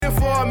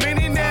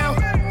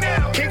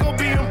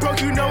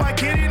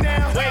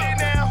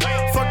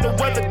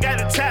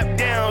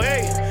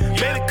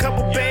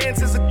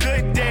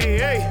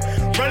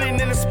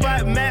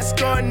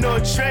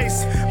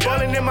trace.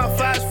 Ballin' in my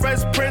fives,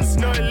 fresh prints,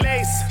 no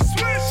lace.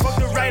 Fuck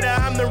the writer,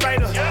 I'm the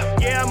writer.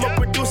 Yeah, I'm a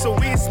producer,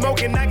 weed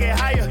smoking, I get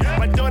higher.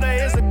 My daughter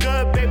is a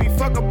good baby,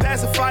 fuck a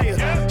pacifier.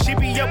 She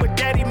be up with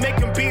daddy,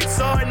 making beats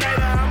all night.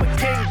 I'm a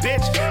king,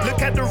 bitch.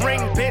 Look at the ring,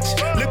 bitch.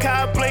 Look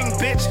how I bling,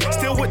 bitch.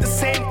 Still with the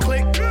same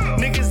click.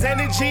 Niggas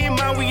energy and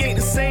mine, we ain't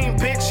the same,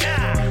 bitch.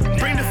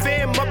 Bring the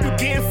fam up, you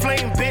getting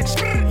flame, bitch.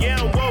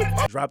 Yeah, I'm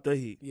woke. Drop the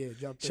heat. Yeah,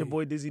 drop the It's your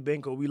boy Dizzy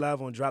Benko. We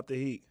live on Drop the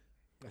Heat.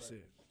 That's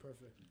it.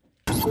 Perfect.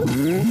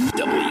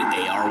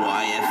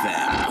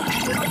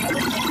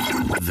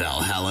 WARY-FM,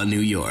 Valhalla, New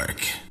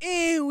York.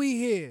 And we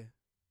here.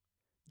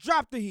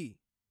 Drop the heat.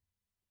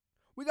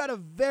 We got a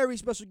very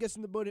special guest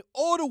in the building,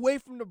 all the way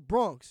from the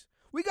Bronx.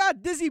 We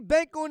got Dizzy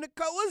Benko in the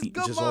cut. What's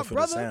good, Just my off of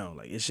brother? the sound.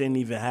 Like, it shouldn't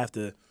even have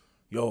to,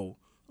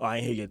 I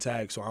ain't hear your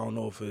tag, so I don't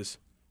know if it's,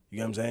 you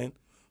know what I'm saying?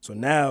 So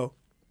now,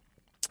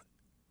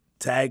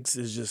 tags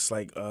is just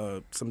like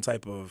some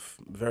type of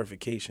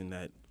verification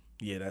that,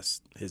 yeah,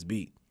 that's his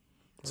beat.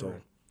 So,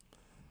 Right.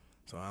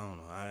 so I don't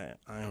know.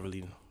 I ain't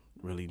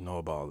really know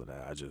about all of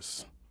that. I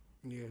just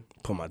Yeah.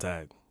 put my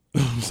tag.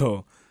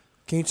 So,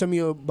 Can you tell me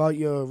about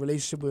your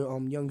relationship with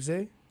Young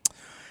Zay?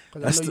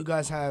 Because I That's know you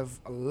guys have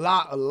a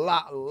lot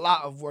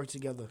of work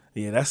together.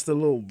 yeah, that's the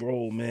little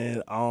bro,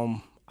 man.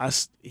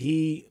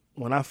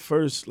 When I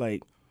first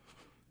like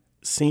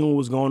seen what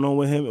was going on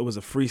with him, it was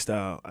a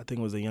freestyle. I think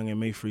it was a Young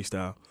M.A.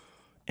 freestyle,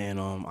 and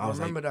I was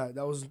remember like,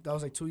 that was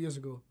like 2 years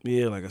ago.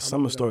 yeah, like a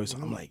summer that. story. So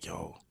I'm like,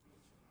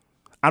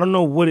 I don't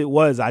know what it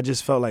was. I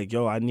just felt like,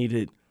 I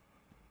needed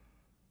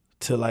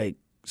to like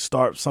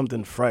start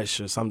something fresh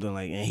or something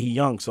like. And he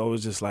young, so it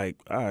was just like,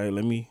 all right,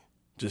 let me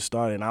just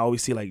start. And I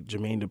always see like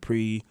Jermaine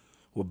Dupri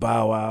with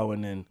Bow Wow,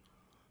 and then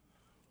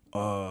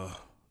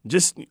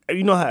just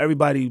how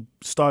everybody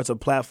starts a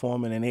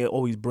platform and then they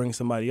always bring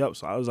somebody up.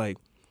 So I was like,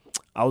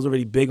 I was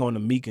already big on the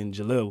Meek and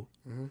Jalil,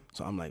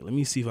 so I'm like, let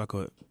me see if I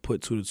could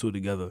put 2 to 2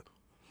 together.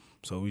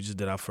 So we just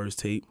did our first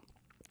tape.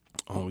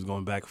 We was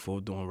going back and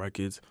forth doing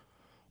records.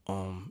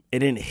 It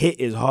didn't hit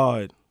as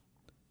hard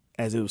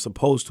as it was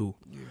supposed to,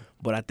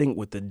 but I think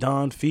with the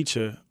Don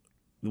feature,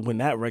 when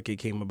that record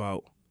came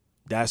about,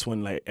 that's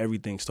when like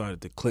everything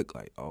started to click.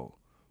 Like, oh,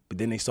 but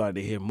then they started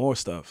to hear more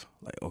stuff.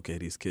 Like, okay,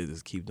 these kids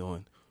just keep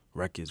doing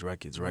records.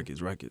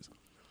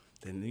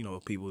 Then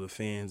people, the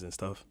fans and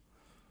stuff,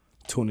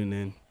 tuning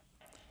in,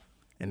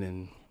 and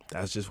then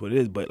that's just what it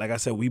is. But like I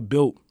said, we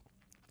built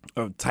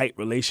a tight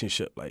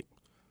relationship. Like,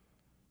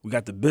 we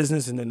got the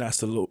business, and then that's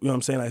the little, you know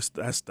what I'm saying?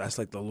 That's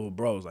like the little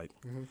bros. Like,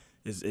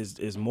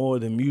 it's more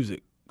than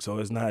music. So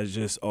it's not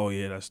just, oh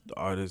yeah, that's the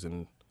artist,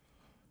 and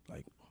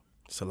like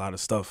it's a lot of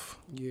stuff.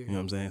 Yeah. You know what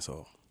I'm saying?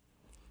 So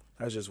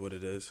that's just what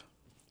it is.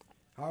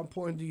 How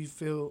important do you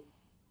feel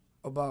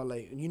about,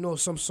 like,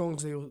 some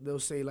songs they'll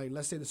say, like,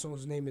 let's say the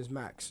song's name is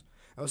Max.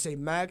 I would say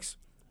Max,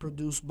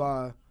 produced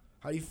by.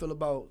 How do you feel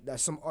about that?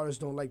 Some artists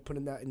don't like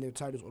putting that in their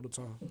titles all the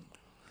time.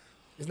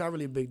 It's not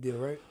really a big deal,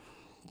 right?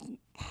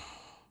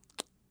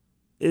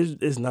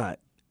 It's not,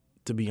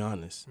 to be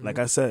honest. Like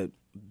I said,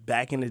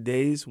 back in the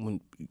days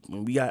when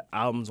we got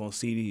albums on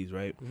CDs,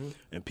 right,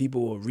 and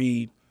people will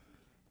read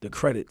the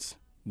credits,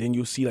 then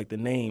you'll see like the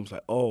names,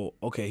 like, oh,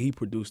 okay, he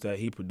produced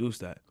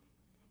that.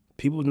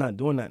 People's not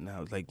doing that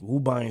now. It's like, who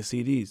buying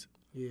CDs?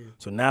 Yeah.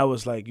 So now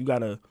it's like you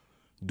gotta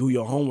do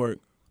your homework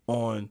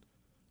on,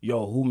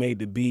 who made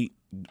the beat.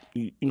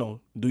 Do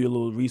your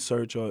little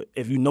research, or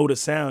if you know the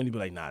sound, you be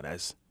like, nah,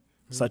 that's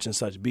such and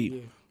such beat.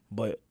 Yeah.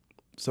 But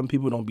some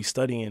people don't be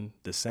studying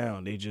the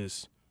sound. They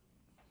just,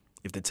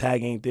 if the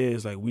tag ain't there,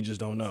 it's like we just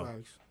don't know.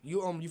 Facts.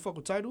 You fuck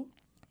with Tidal?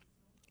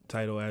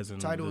 Tidal as in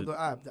Tidal, the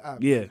app.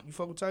 Yeah. You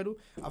fuck with Tidal?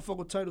 I fuck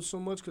with Tidal so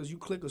much because you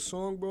click a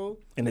song, bro.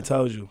 and it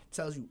tells you.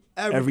 Tells you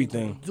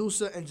Everything. The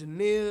producer,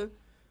 engineer,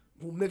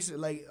 who mixed it.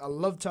 Like, I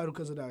love Tidal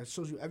because of that. It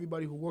shows you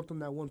everybody who worked on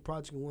that one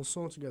project and one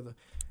song together.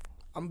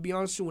 I'm gonna be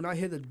honest with you, when I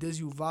hear the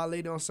Dizzy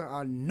Violator on something,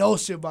 I know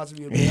shit about to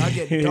be a bit. I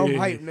get dumb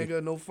hype,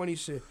 nigga. No funny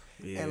shit.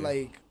 Yeah. And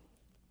like,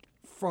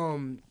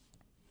 from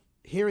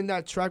hearing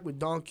that track with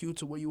Don Q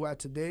to where you at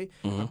today,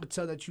 I could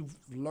tell that you've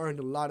learned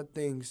a lot of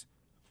things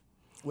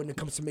when it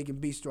comes to making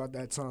beats throughout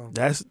that time.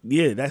 That's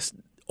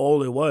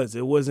all it was.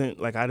 It wasn't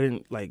like I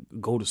didn't like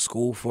go to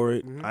school for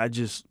it. I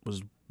just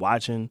was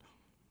watching,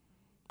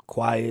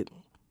 quiet.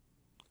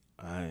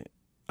 All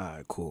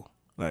right, cool.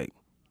 Like,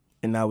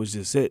 and that was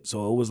just it.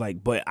 So it was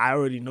like, but I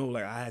already know,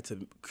 like, I had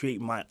to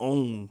create my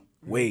own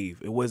wave.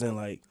 It wasn't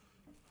like,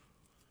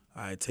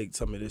 I take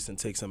some of this and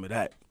take some of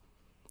that.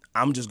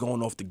 I'm just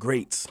going off the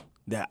greats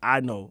that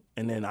I know,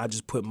 and then I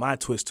just put my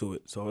twist to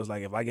it. So it's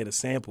like, if I get a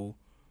sample,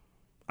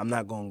 I'm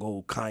not gonna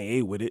go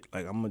Kanye with it.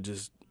 Like, I'm gonna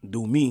just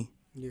do me,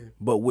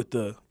 but with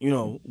the,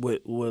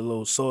 with a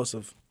little sauce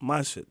of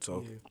my shit.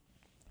 So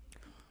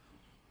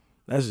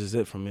that's just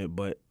it from it.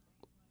 But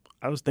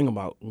I was thinking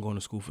about going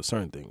to school for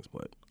certain things,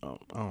 but I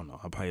don't know.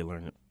 I'll probably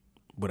learn it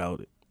without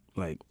it.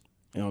 Like,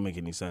 it don't make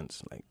any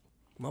sense. Like,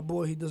 my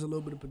boy, he does a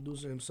little bit of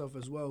producing himself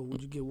as well.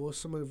 What's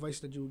some advice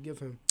that you would give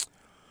him?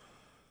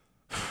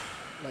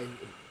 Like,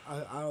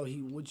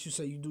 would you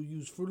say you do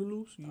use Fruity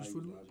Loops? You use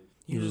Fruity Loops?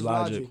 Use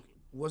Logic.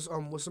 What's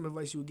some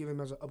advice you would give him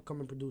as an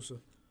upcoming producer?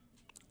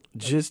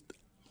 Just,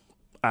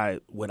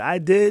 what I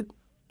did,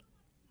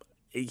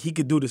 he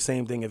could do the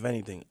same thing, if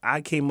anything.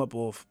 I came up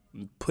off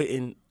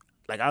putting,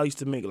 like, I used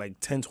to make like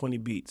 10, 20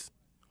 beats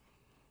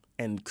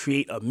and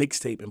create a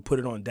mixtape and put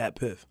it on Dat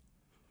Piff.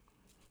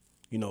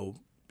 You know,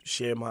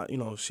 share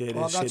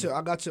this.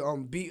 I got your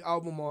beat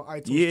album on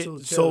iTunes Yeah, too.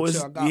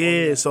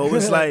 so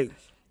it's like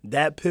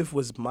Dat Piff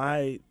was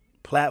my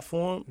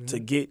platform to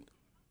get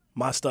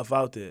my stuff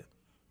out there.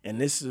 And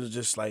this is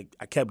just like,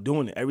 I kept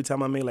doing it. Every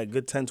time I made like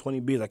good 10, 20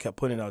 beats, I kept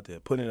putting it out there.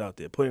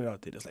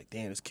 It's like,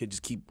 damn, this kid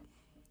just keep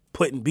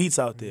putting beats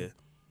out there.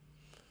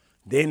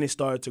 Then it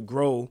started to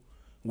grow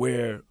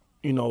where,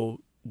 you know,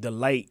 the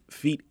light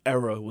feet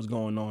era was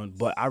going on,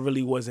 but I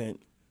really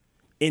wasn't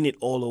in it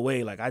all the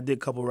way. Like, I did a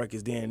couple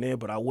records there and there,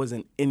 but I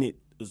wasn't in it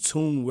a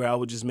tune where I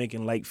was just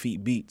making light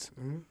feet beats.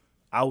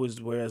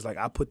 Whereas like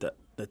I put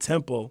the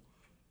tempo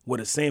with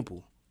a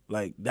sample.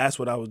 Like, that's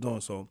what I was doing.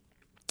 So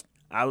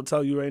I will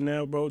tell you right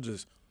now, bro,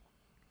 just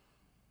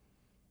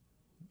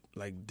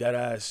like dead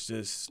ass,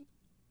 just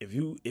if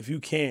you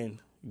can,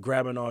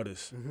 grab an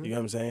artist. You know what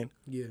I'm saying?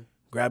 Yeah.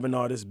 Grab an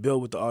artist,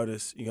 build with the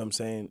artist, you know what I'm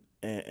saying,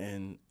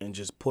 and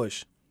just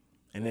push.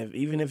 And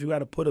even if you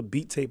gotta put a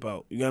beat tape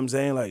out, you know what I'm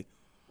saying? Like,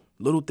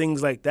 little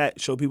things like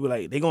that show people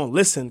like they gonna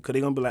listen because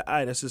they gonna be like, all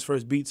right, that's his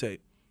first beat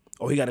tape.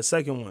 Or he got a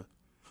second one.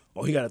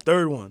 Or he got a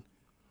third one.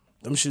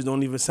 Them shits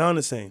don't even sound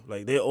the same.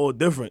 Like, they're all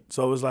different.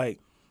 So it's like,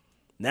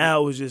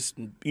 now it's just,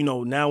 you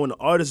know, now when the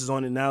artist is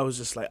on it, now it's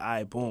just like, all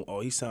right, boom,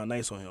 oh, he sound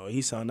nice on here, or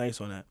he sound nice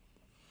on that.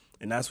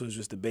 And that's what's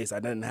just the base. I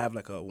didn't have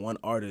like a one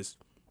artist.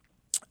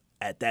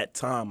 At that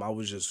time, I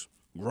was just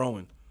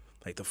growing.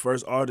 Like, the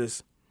first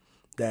artist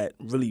that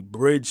really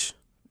bridged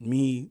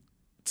me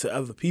to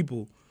other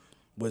people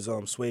was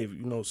Swave.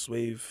 You know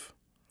Swave?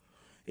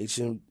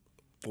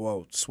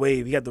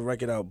 Swave, he got the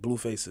record out, Blue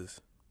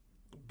Faces.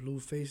 Blue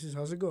Faces,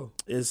 how's it go?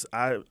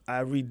 I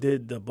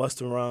redid the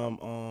Busta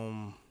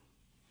Rhyme,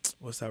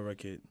 what's that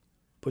record?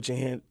 Put your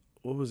hand,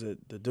 what was it?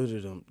 The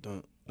dum.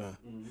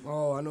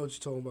 Oh, I know what you're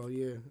talking about,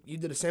 yeah. You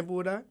did a sample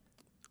with that?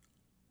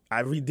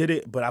 I redid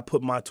it, but I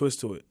put my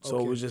twist to it. So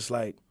Okay. it was just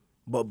like,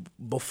 but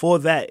before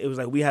that, it was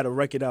like we had a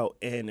record out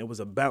and it was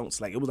a bounce.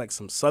 Like, it was like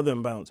some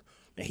Southern bounce,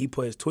 and he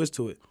put his twist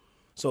to it.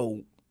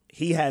 So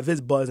he had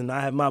his buzz and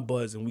I had my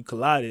buzz, and we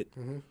collided.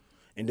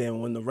 And then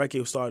when the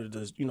record started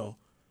to, you know,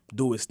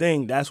 do his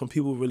thing, that's when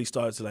people really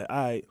started to like,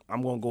 all right,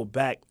 I'm going to go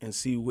back and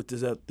see what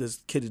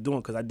this kid is doing,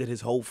 because I did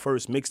his whole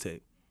first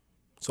mixtape.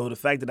 So the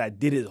fact that I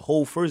did his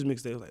whole first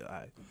mixtape, was like, all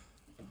right,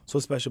 so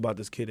special about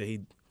this kid that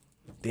he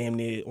damn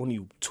near,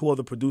 only 2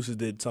 other producers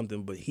did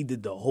something, but he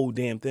did the whole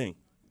damn thing.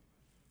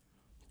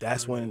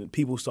 That's when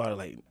people started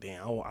like,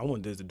 damn, I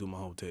want this to do my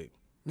whole tape.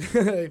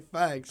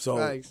 Facts.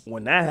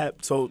 When that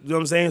happened, so, you know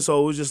what I'm saying?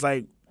 So it was just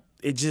like,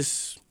 it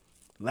just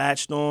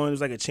latched on. It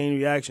was like a chain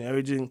reaction.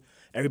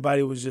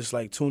 Everybody was just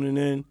like tuning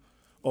in.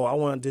 Oh, I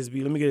want this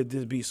beat. Let me get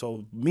this beat.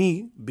 So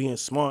me, being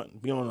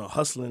smart, being on a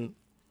hustling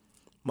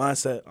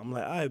mindset, I'm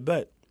like, all right,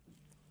 bet.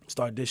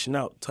 Start dishing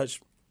out. Touch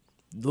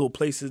little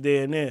places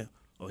there and there.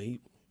 Oh, he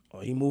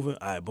moving?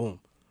 All right, boom.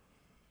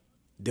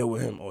 Deal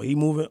with him. Oh, he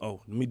moving?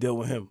 Oh, let me deal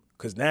with him.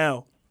 Because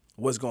now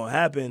what's going to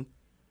happen,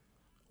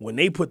 when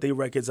they put their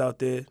records out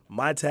there,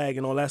 my tag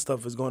and all that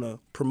stuff is going to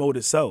promote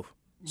itself.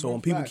 So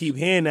when people keep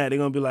hearing that, they're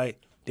going to be like,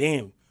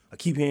 damn, I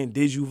keep hearing,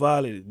 did you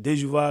violate it? Did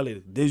you violate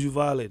it? Did you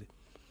violate it?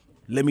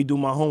 Let me do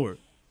my homework.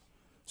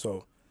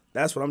 So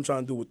that's what I'm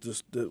trying to do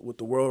with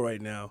the world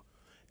right now.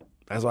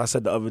 That's why I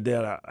said the other day,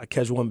 I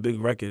catch one big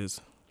record,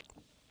 it's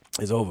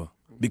over.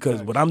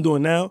 Because what I'm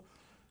doing now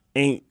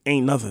ain't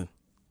nothing.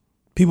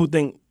 People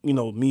think, you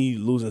know, me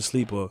losing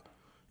sleep or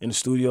in the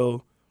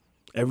studio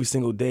every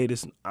single day,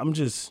 I'm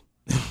just,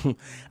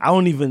 I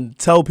don't even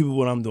tell people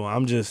what I'm doing.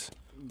 I'm just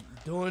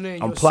doing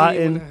it. I'm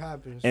plotting, when it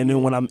happens. And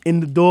then when I'm in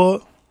the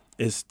door,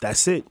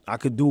 that's it. I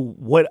could do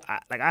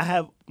I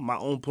have my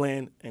own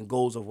plan and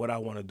goals of what I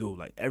want to do.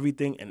 Like,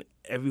 everything and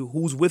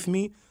who's with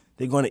me,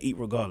 they're gonna eat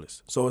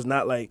regardless. So it's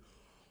not like,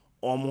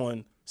 oh, I'm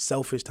on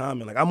selfish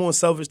timing. Like, I'm on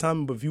selfish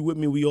timing, but if you with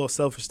me, we all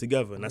selfish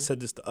together. And I said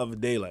this the other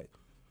day, like,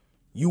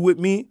 you with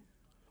me,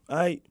 all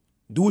right,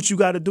 do what you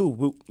got to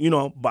do. You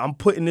know, but I'm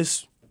putting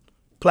this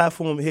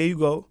platform, here you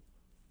go.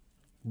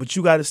 But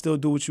you got to still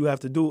do what you have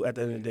to do at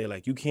the end of the day.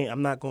 Like, you can't,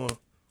 I'm not going to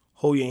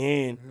hold your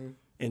hand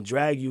and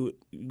drag you.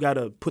 You got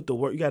to put the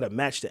work, you got to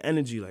match the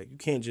energy. Like, you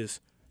can't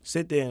just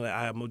sit there and like,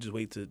 I'm going to just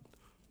wait to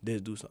this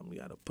do something.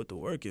 You got to put the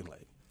work in.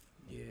 Like,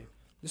 yeah.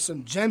 There's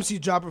some gems he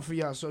dropping for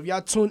y'all. So if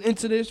y'all tune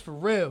into this, for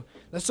real,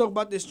 let's talk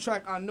about this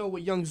track, I Know,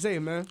 with Young Zay,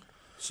 man.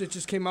 Shit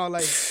just came out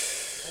like,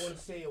 I want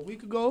to say a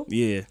week ago.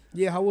 yeah.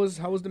 Yeah, how was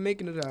the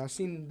making of that? I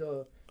seen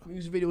the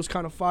music video was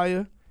kind of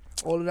fire.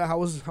 All of that, how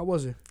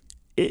was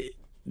it?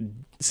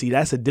 See,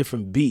 that's a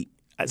different beat.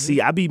 See,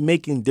 I be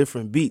making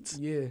different beats.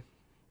 Yeah.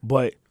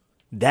 But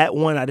that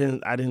one, I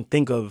didn't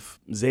think of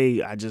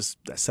Zay. I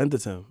sent it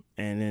to him.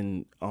 And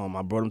then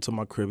I brought him to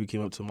my crib. He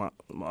came up to my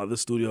other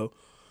studio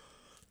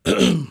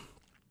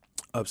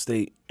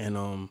upstate.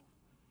 And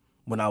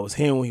when I was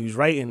hearing when he was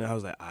writing, I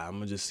was like, I'm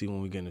gonna just see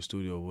when we get in the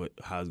studio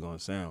how it's gonna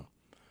sound.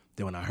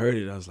 Then when I heard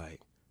it, I was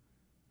like,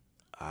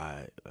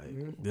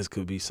 this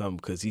could be something,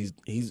 because he's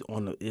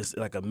on it's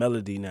like a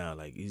melody now.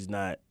 Like he's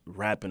not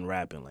rapping,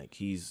 like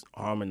he's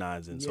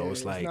harmonizing. Yeah, so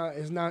it's like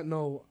it's not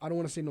no. I don't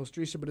want to say no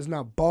street shit, but it's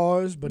not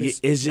bars. But it's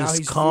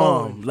just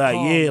calm. Flowing. Like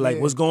calm, like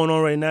what's going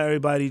on right now?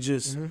 Everybody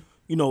just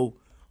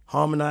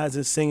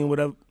harmonizing, singing,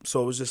 whatever.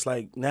 So it was just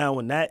like now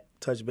when that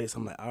touch base,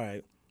 I'm like, all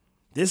right,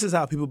 this is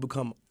how people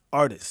become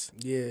artists.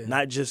 Yeah,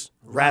 not just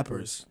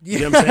rappers. Yeah.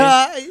 You know what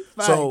I'm saying?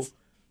 So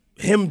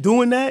him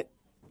doing that.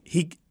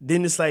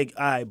 Then it's like,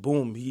 all right,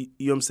 boom. You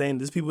know what I'm saying?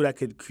 There's people that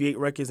could create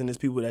records, and there's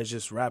people that's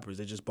just rappers.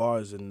 They're just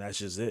bars, and that's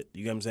just it.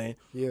 You get what I'm saying?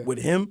 Yeah. With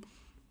him,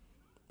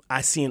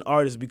 I see an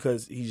artist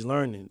because he's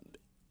learning.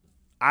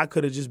 I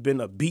could have just been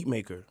a beat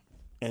maker,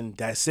 and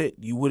that's it.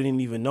 You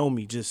wouldn't even know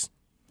me. Just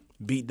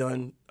beat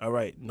done. All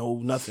right, no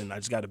nothing. I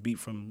just got a beat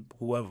from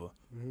whoever.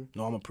 Mm-hmm.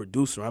 No, I'm a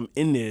producer. I'm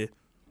in there.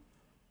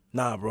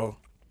 Nah, bro.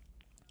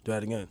 Do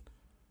that again.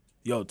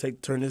 Yo,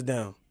 turn this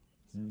down.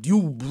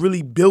 You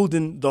really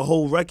building the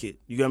whole record.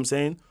 You get what I'm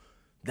saying?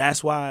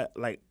 That's why,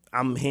 like,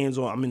 I'm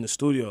hands-on. I'm in the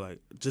studio, like,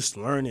 just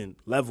learning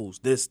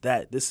levels, this,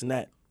 and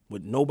that.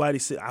 With nobody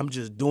I'm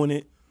just doing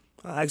it.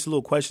 I ask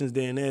little questions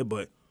there and there,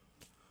 but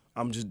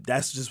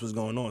that's just what's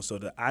going on. So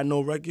the I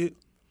Know record,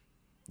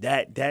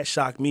 that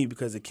shocked me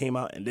because it came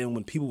out, and then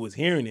when people was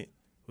hearing it,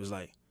 it was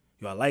like,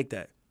 yo, I like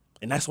that.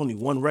 And that's only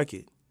one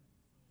record.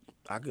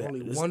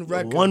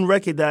 One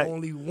record that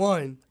only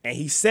one, and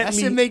he sent that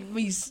me. That shit make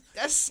me.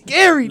 That's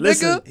scary,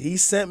 listen, nigga. He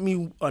sent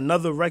me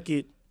another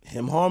record,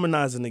 him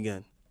harmonizing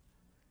again.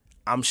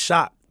 I'm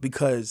shocked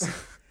because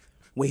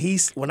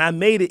when I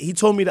made it, he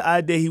told me the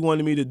idea he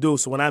wanted me to do.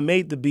 So when I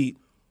made the beat,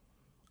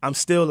 I'm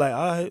still like,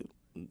 all right,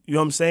 you know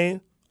what I'm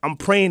saying? I'm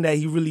praying that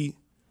he really,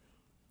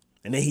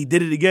 and then he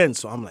did it again.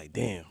 So I'm like,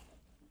 damn,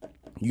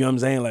 you know what I'm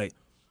saying? Like,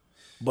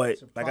 but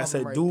like I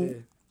said,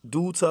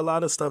 due to a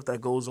lot of stuff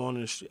that goes on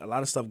in the street, a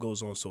lot of stuff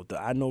goes on. So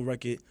the I Know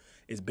record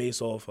is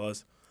based off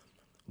us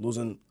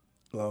losing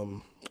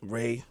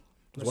Ray,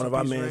 one of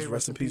our mans.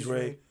 Rest in peace,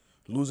 Ray.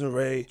 Losing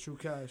Ray. True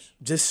Cash.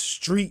 Just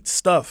street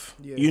stuff,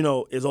 yeah.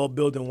 Is all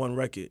built in one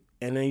record.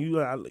 And then you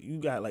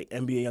got like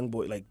NBA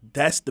Youngboy. Like,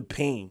 that's the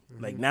pain.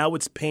 Mm-hmm. Like, now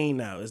it's pain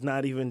now. It's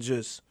not even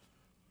just,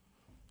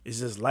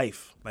 it's just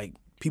life. Like,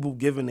 people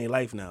giving their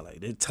life now.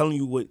 Like, they're telling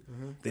you what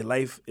their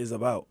life is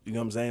about. You know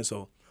what I'm saying?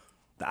 So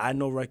the I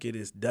Know record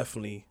is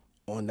definitely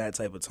on that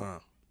type of time.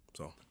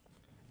 So,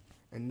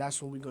 and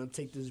that's when we're going to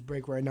take this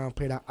break right now and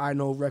play that I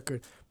Know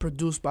record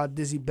produced by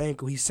Dizzy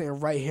Banko. He's sitting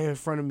right here in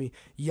front of me.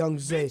 Young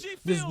Zay.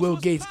 This is Will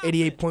Gates,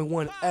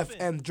 88.1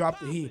 FM. Drop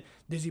the heat.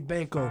 Dizzy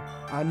Banko,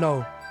 I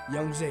Know.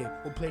 Young Zay.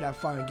 We'll play that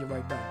fire and get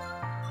right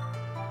back.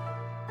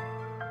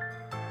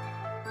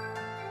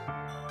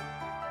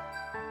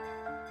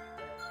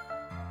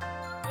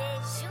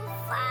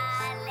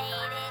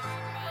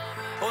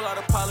 Whole lot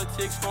of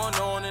politics going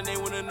on and they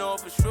wanna know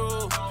if it's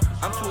true.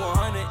 I'm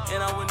 200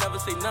 and I would never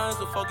say none,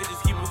 so fuck it,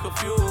 just keep them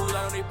confused.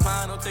 I know they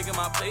plan on taking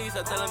my place,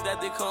 I tell them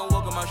that they couldn't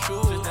walk in my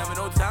shoes. Just having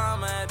no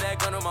time, I had that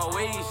gun on my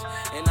waist,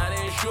 and I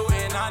didn't shoot.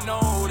 And I know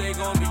they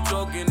gon' be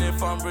joking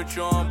if I'm rich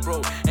or I'm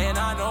broke. And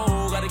I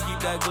know, gotta keep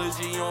that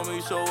glizzy on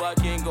me so I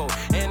can go.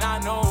 And I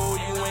know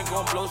you ain't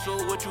gon' blow, so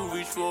what you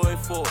reach for it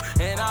for.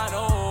 And I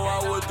know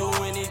I would do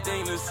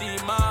anything to see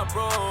my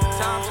bro.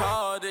 Time's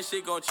hard, this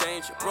shit gon'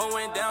 change. Bro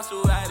went down,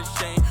 so I had to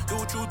change. Do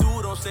what you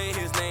do, don't say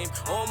his name.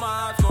 All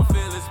my ops gon'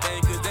 feel his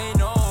pain, cause they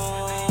know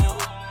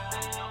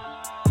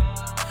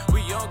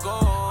we on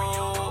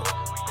go.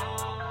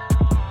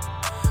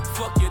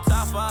 Fuck your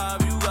top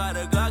 5, you got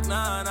a Glock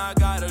 9, I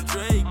got a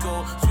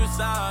Draco. Switch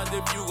sides,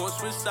 if you gon'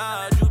 switch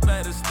sides, you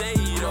better stay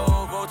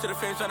though. Go to the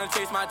fame, tryna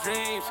chase my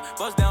dreams.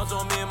 Bust downs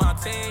on me and my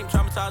team.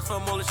 Traumatized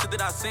from all the shit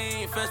that I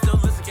seen. Fed still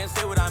listen, can't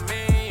say what I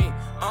mean.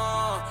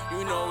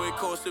 You know it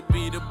costs to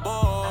be the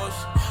boss.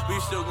 We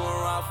still gon'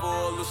 ride for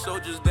all the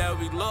soldiers that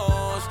we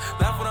lost.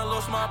 Laugh when I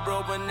lost my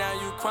bro, but now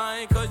you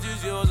crying cause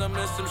it's yours. I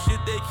miss some shit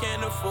they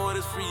can't afford.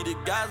 It's free the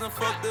guys and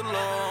fuck the law.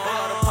 Whole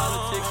lot of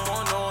politics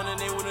going on and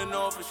they wanna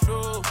know if it's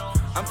true.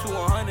 I'm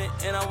 200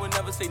 and I would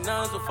never say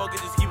none, so fuck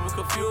it, just keep them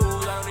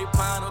confused. I know they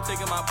plan on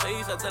taking my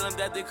place, I tell them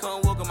that they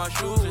couldn't walk in my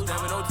shoes. Just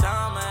having no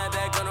time, I had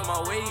that gun on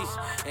my waist,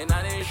 and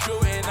I didn't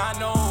shoot. And I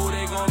know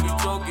they gon' be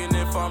joking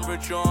if I'm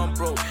rich or I'm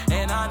broke.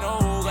 And I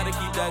know, gotta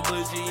keep that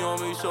glizzy on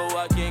me so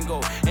I can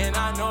go. And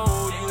I know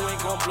you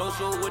ain't gon' blow,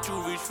 so what you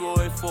reach for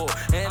it for.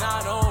 And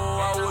I know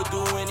I would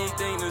do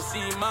anything to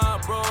see my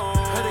bro.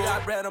 Heard they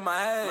got bread on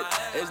my head,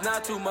 it's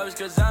not too much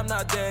cause I'm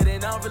not dead.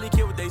 And I don't really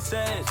care what they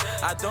said,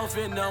 I don't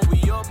feel none,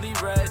 we all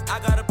bleed red. I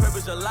got a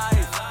purpose of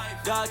life,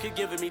 God keep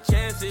giving me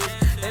chances,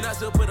 and I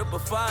still put up a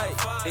fight.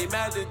 They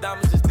mad that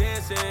diamonds is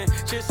dancing,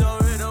 shit so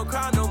real, don't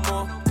cry no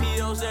more.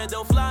 P.O. said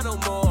don't fly no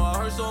more,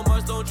 I heard so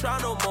much, don't try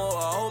no more.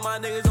 I hope my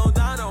niggas don't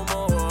die no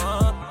more.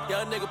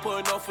 Young nigga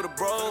putting up for the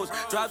bros,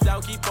 drop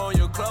down, keep on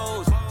your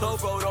clothes. Told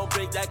bro don't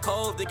break that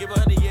code, they give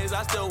 100 years,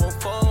 I still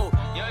won't fold.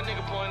 Young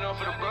nigga putting up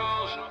for the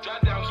bros,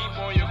 drop down, keep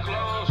on your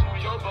clothes.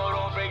 Told bro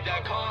don't break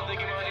that code, they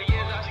give 100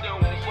 years, I still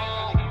won't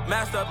fold.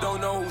 Master up,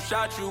 don't know who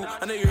shot you.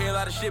 I know you hear a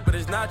lot of shit, but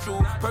it's not true.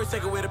 First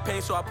take away the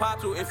pain, so I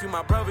pop through. If you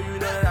my brother, you know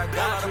that I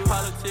got you. A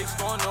lot of politics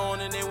going on,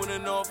 and they wanna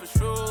know if it's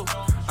true.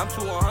 I'm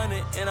too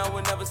 100, and I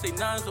would never say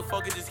none, so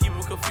fuck it, just keep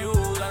them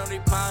confused. I know they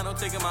plan on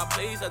taking my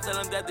place. I tell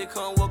them that they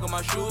couldn't walk on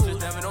my shoes.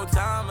 Just never no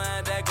time, I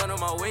had that gun on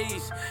my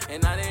waist,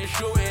 and I didn't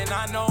shoot it. And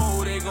I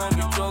know they gon'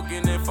 be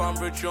talking if I'm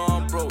rich or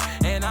I'm broke.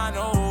 And I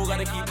know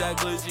gotta keep that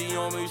glizzy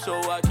on me so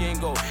I can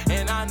go.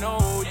 And I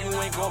know you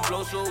ain't gon'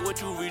 blow, so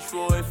what you reach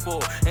for it for.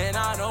 And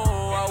I know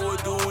I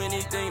would do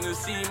anything to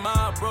see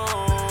my bro.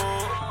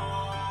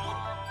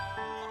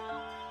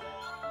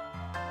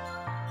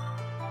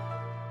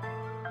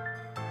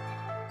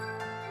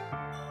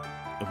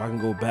 If I can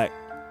go back,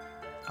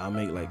 I'll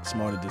make like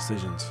smarter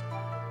decisions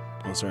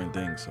on certain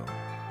things. So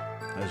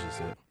that's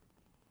just it.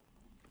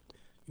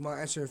 You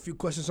might answer a few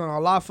questions on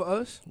our live for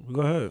us.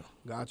 Go ahead.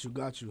 Got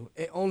you.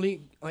 It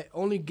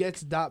only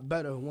gets that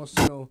better. Wants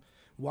to know,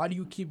 why do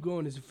you keep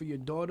going? Is it for your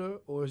daughter,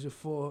 or is it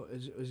for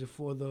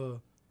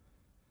the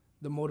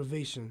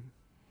motivation?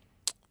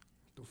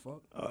 The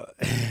fuck?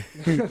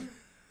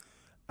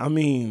 I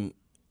mean,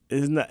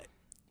 it's not.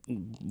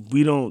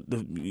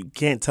 You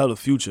can't tell the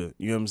future.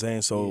 You know what I'm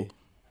saying? So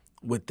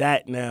with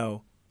that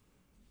now,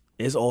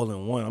 it's all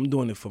in one. I'm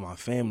doing it for my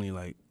family,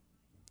 like,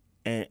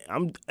 and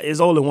it's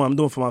all in one. I'm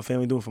doing it for my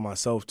family, doing it for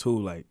myself too.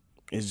 Like,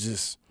 it's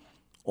just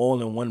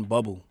all in one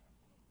bubble.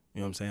 You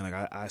know what I'm saying? Like,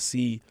 I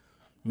see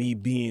me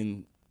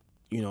being,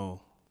 you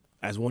know,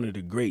 as one of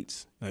the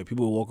greats. Like,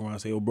 people will walk around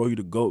and say, "Oh, bro, you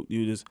the GOAT."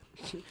 You just,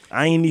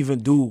 I ain't even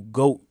do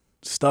GOAT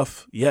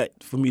stuff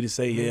yet for me to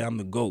say, "Yeah, I'm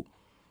the GOAT."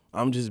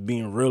 I'm just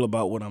being real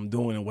about what I'm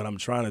doing and what I'm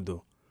trying to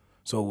do.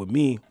 So with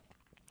me,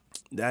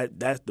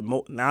 that's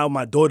now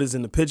my daughter's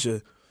in the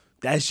picture.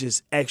 That's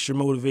just extra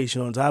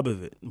motivation on top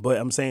of it. But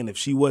I'm saying if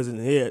she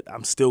wasn't here,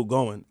 I'm still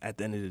going at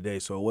the end of the day.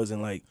 So it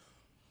wasn't like,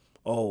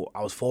 oh,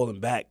 I was falling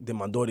back, then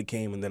my daughter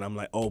came, and then I'm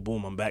like, oh,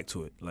 boom, I'm back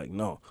to it. Like,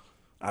 no,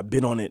 I've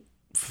been on it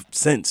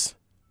since.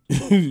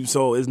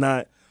 So it's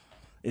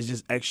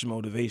just extra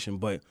motivation.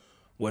 But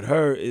with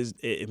her,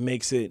 it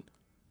makes it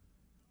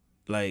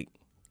like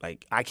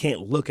I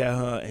can't look at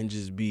her and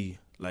just be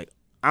like,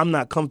 I'm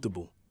not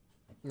comfortable.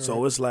 Right.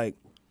 So it's like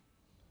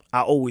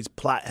I always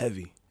plot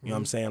heavy. You know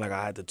what I'm saying? Like,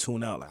 I had to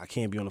tune out. Like, I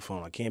can't be on the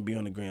phone. I can't be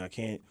on the green. I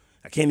can't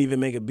even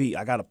make a beat.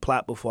 I got to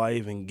plot before I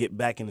even get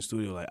back in the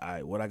studio. Like, all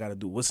right, what I got to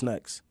do? What's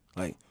next?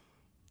 Like,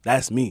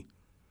 that's me.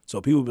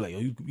 So people be like, "Oh,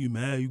 you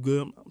mad? You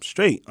good?" I'm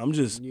straight. I'm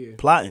just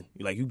plotting.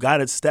 Like, you got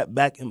to step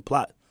back and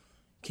plot.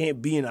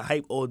 Can't be in a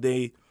hype all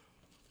day,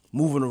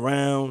 moving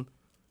around,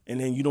 and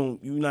then you're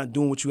not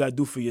doing what you got to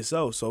do for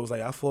yourself. So it's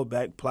like I fall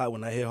back, plot.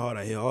 When I hit hard,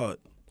 I hit hard.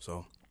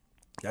 So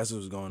that's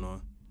what's going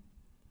on.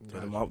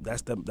 So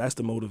that's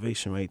the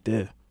motivation right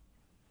there.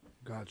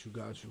 Got you.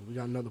 We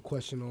got another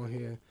question on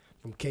here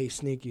from K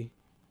Sneaky.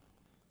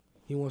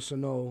 He wants to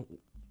know,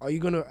 are you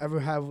gonna ever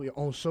have your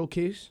own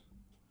showcase?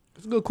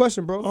 That's a good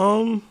question,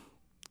 bro.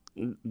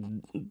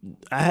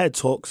 I had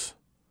talks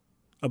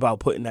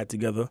about putting that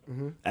together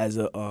as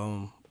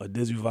a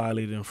Disney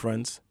Violated and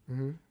Friends.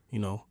 You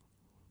know,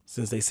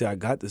 since they say I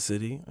got the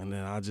city, and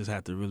then I just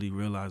have to really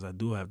realize I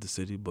do have the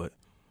city. But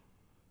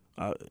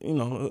you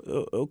know,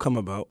 it'll come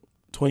about.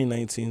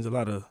 2019 is a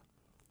lot of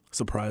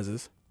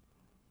surprises.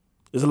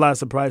 There's a lot of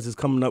surprises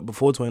coming up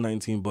before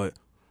 2019, but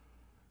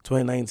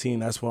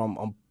 2019, that's where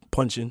I'm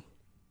punching.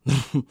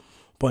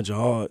 Punching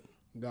hard.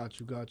 Got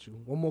you.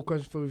 One more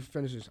question before we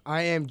finish this.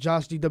 I am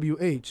Josh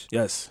DWH.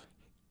 Yes.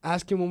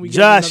 Ask him when we get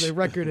another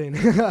record in.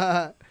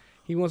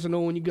 He wants to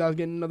know when you guys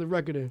get another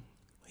record in.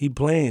 He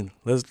playing.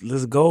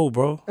 Let's go,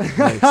 bro.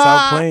 Like,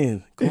 stop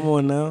playing. Come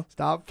on now.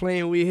 Stop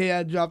playing. We here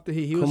at Drop the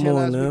Heat. He was here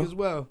last week as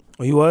well.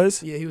 Oh, he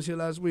was? Yeah, he was here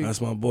last week.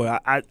 That's my boy.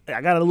 I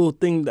got a little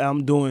thing that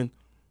I'm doing.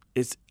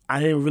 I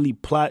didn't really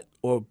plot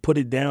or put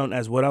it down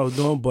as what I was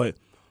doing, but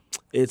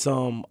it's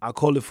I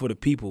call it for the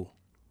people.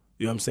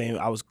 You know what I'm saying?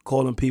 I was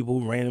calling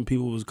people, random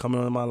people was coming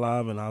on my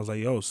live, and I was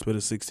like, yo, spit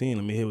a 16.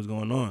 Let me hear what's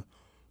going on.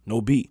 No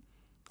beat.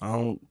 You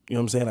know what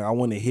I'm saying? Like, I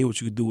want to hear what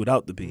you could do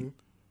without the beat.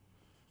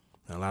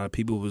 And a lot of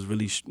people was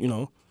really,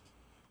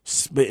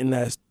 spitting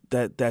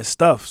that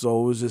stuff.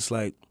 So it was just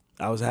like,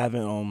 I was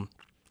having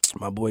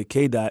my boy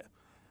K-Dot,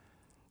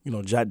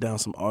 jot down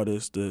some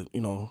artists to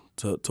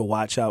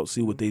watch out,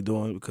 see what they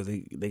doing, because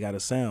they got a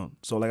sound.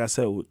 So like I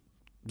said, with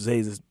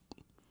Zay's,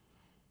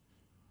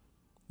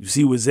 you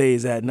see where Zay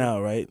is at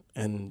now, right?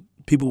 And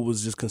people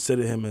was just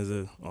consider him as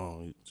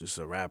just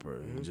a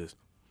rapper.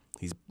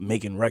 He's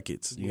making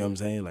records. You know what I'm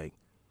saying? Like,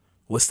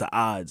 what's the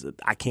odds?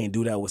 I can't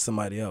do that with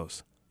somebody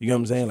else. You know what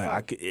I'm saying?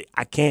 Like,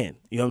 I can.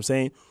 You know what I'm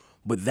saying?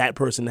 But that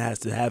person has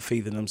to have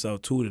faith in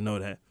themselves too to know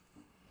that.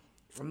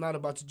 I'm not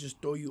about to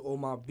just throw you all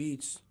my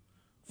beats.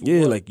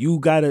 Yeah, like, you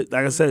gotta,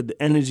 like I said,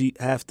 the energy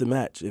have to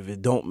match. If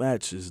it don't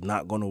match, it's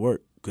not gonna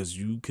work. Because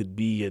you could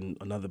be in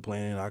another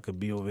planet, I could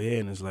be over here,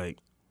 and it's like,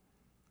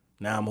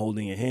 now I'm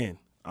holding your hand.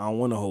 I don't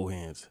want to hold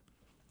hands.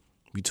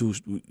 You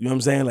know what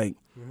I'm saying? Like,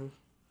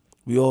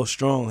 we all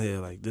strong here.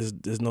 Like,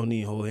 there's no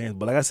need to hold hands.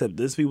 But like I said,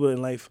 there's people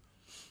in life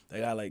that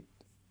got, like,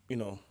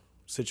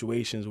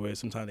 situations where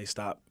sometimes they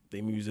stop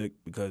their music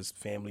because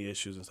family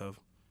issues and stuff.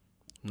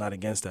 I'm not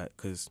against that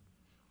because,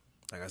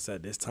 like I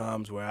said, there's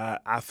times where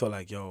I feel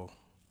like, yo,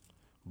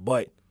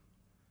 but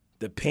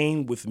the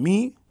pain with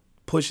me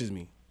pushes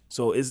me.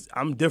 So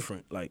I'm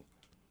different. Like,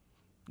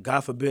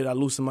 God forbid I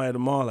lose somebody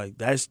tomorrow. Like,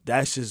 that's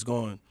just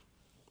going,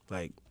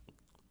 like,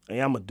 I'm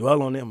going to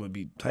dwell on it. I'm going to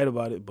be tight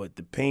about it. But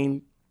the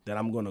pain that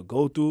I'm going to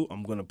go through,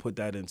 I'm going to put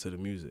that into the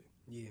music.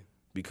 Yeah.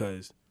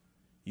 Because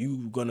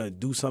you going to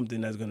do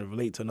something that's going to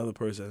relate to another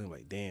person. And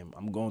like, damn,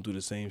 I'm going through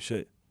the same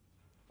shit.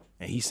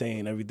 And he's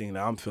saying everything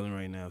that I'm feeling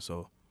right now.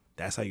 So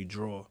that's how you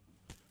draw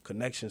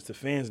connections to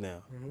fans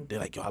now. Mm-hmm. They're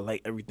like, yo, I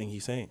like everything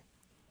he's saying.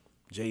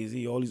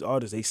 Jay-Z, all these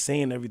artists, they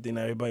saying everything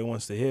that everybody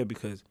wants to hear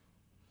because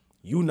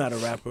you not a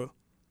rapper.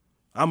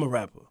 I'm a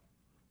rapper.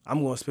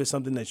 I'm going to spit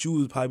something that you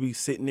was probably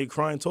sitting there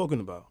crying talking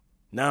about.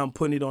 Now I'm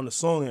putting it on the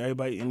song and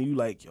everybody, and you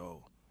like,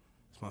 yo,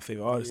 it's my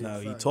favorite artist now.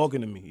 He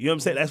talking to me. You know what I'm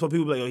saying? That's what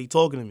people be like, yo, he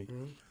talking to me.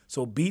 Mm-hmm.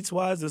 So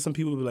beats-wise, there's some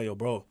people who be like, yo,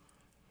 bro,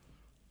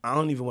 I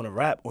don't even want to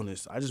rap on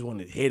this. I just want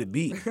to hear the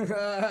beat. You know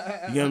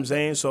what I'm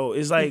saying? So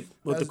it's like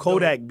with the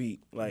Kodak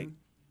beat, like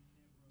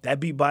that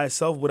beat by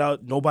itself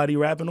without nobody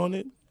rapping on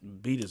it,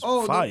 beat is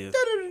fire.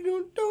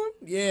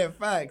 Yeah,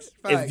 facts.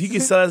 If you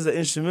can sell it as an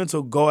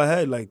instrumental, go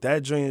ahead. Like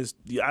that joint is.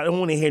 I don't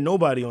want to hear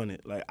nobody on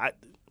it. Like I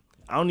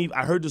don't even.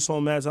 I heard the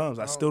song mad times.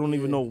 I still don't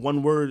even know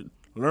one word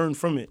learned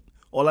from it.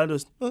 All I do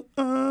is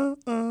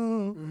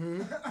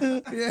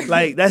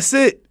like that's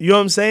it. You know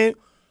what I'm saying?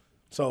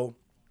 So,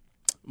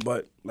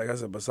 but like I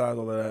said, besides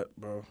all of that,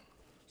 bro.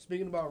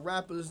 Speaking about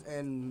rappers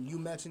and you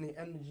matching the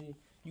energy,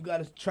 you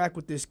got a track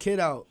with this kid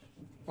out.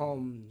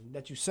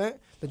 That you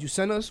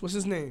sent us. What's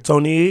his name?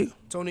 Tony E.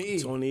 Tony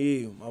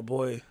E, my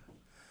boy.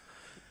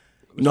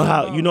 Let's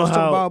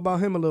talk about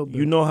him a little bit.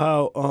 You know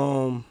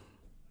how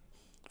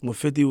when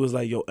 50 was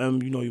like, yo,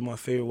 M, you know you my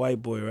favorite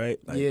white boy, right?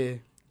 Like, yeah.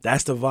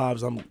 That's the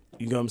vibes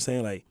you know what I'm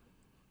saying? Like,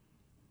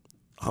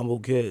 humble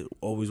kid,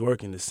 always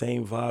working. The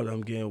same vibe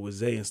I'm getting with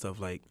Zay and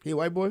stuff. Like, he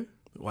white boy?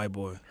 White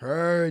boy.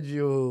 Heard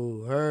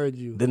you.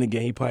 Then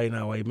again, he probably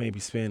not white, maybe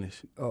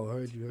Spanish. Oh,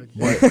 heard you.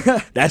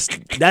 But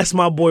that's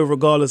my boy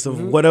regardless of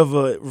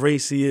whatever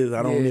race he is.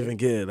 I don't even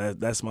care.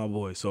 That's my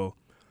boy. So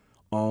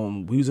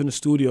we was in the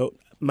studio.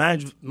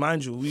 Mind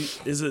you,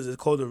 it's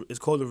called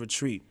a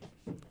retreat.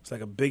 It's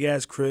like a big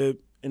ass crib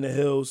in the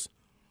hills.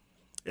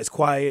 It's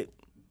quiet.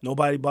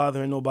 Nobody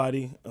bothering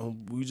nobody. I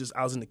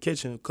was in the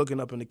kitchen, cooking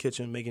up in the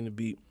kitchen, making the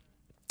beat.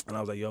 And I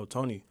was like, yo,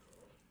 Tony.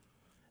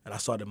 And I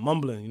started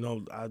mumbling, you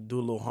know, I do a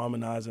little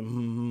harmonizing,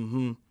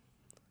 And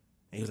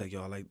he was like,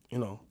 yo, I like, you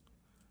know,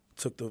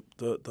 took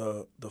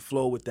the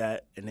flow with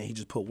that, and then he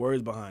just put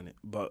words behind it.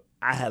 But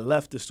I had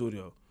left the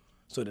studio.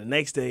 So the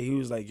next day, he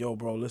was like, yo,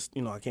 bro, listen,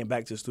 you know, I came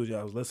back to the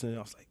studio, I was listening,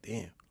 I was like,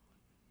 damn.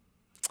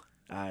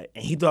 All right.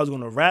 And he thought I was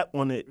going to rap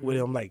on it with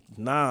him. I'm like,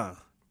 nah.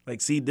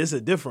 Like, see, this is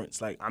a difference.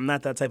 Like, I'm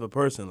not that type of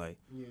person. Like,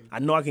 I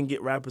know I can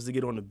get rappers to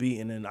get on the beat,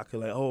 and then I could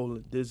like,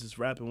 oh, this is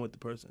rapping with the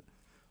person.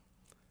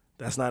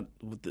 That's not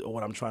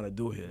what I'm trying to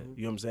do here.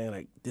 You know what I'm saying?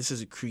 Like, this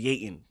is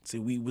creating. See,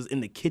 we was in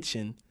the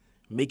kitchen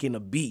making a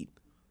beat.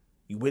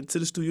 You went to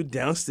the studio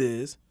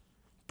downstairs,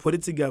 put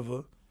it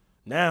together.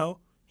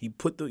 Now, he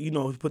put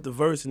the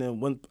verse, and then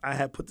when I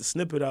had put the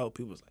snippet out,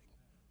 people was like,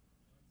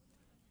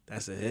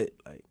 that's a hit.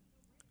 Like,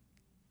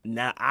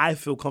 now I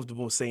feel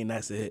comfortable saying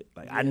that's a hit.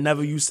 Like, I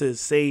never used to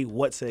say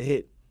what's a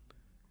hit.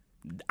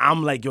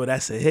 I'm like, yo,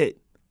 that's a hit.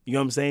 You know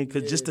what I'm saying?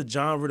 Because just the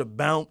genre, the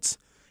bounce,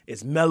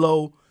 it's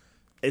mellow.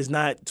 It's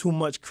not too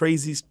much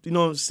crazy, you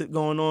know, shit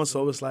going on.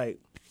 So it's like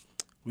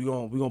we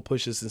gonna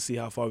push this and see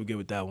how far we get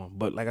with that one.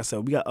 But like I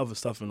said, we got other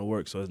stuff in the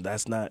works, so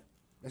that's not.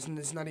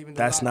 It's not even.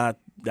 That's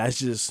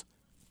just.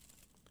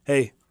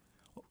 Hey,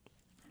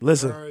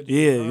 listen,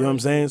 you know what I'm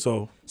saying.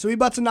 So we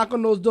about to knock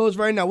on those doors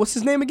right now. What's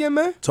his name again,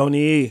 man?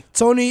 Tony E.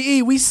 Tony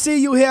E. We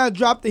see you here.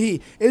 Drop the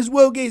heat. It's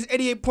Will Gates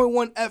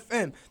 88.1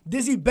 FM.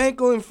 Dizzy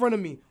Banko in front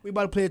of me. We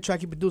about to play a track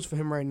he produced for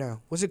him right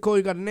now. What's it called?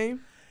 You got a name?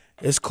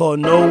 It's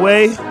called No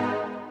Way.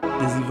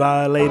 Dizzy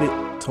Violated,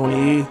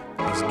 Tony E.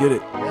 Let's get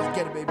it. Let's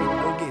get it, baby.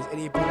 Will Gates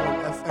 88.1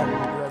 FM. We'll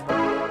be right back.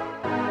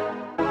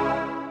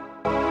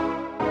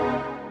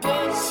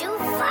 Did you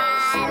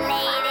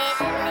violate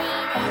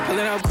it?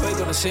 Pulling up quick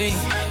on the scene.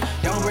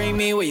 Don't bring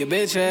me where your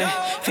bitch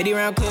at. 50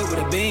 round clip with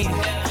a beam.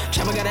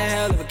 Chopper got a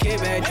hell of a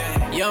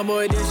kickback. Young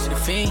boy, this to the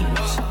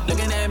fiends.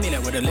 Looking at me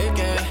like what a lick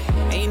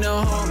at. Ain't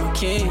no home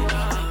kid.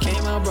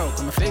 Came out broke,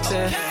 I'ma fix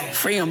that.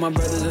 Free on my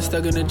brothers that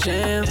stuck in the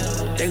jam.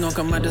 They gon'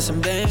 come out to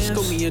some bands.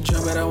 Scoop me a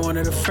drink, but I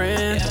wanted a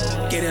friend.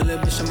 Get a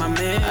little bitch on my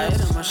man. I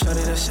hit on my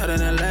shorty that's out in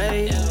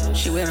LA.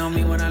 She wait on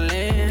me when I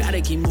land. Gotta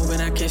keep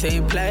moving, I can't stay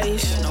in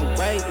place. No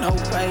wait, no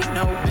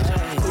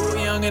bitch. Cool,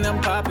 young and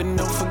I'm popping,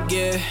 don't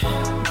forget.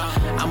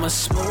 I'm a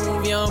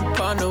smooth young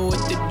partner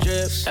with the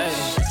drip. Ay.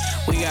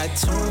 We got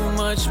too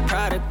much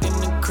product in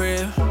the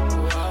crib.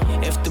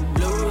 If the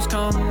blues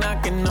come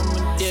knocking,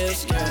 I'ma dip.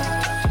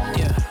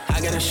 Yeah.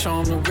 I got gotta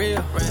show them the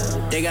real.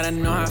 They gotta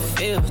know how I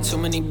feel. Too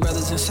many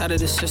brothers inside of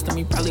the system.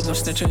 You probably gon'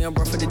 snitch on your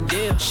bro for the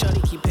deal.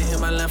 Shorty keep hitting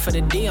my line for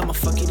the D. I'ma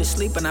fuck you to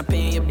sleep and I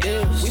paying your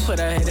bills. We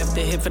put our head up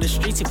the hit for the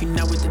streets. If you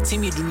not with the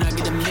team, you do not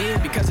get a meal.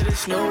 Because of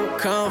this new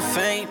come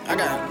fame, I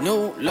got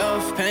new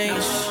love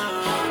pains.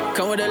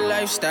 Come with a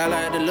lifestyle,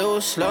 I had to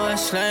lose slow and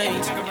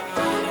slain.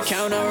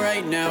 Count on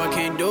right now, I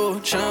can't do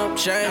chump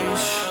change.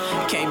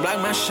 Can't block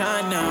my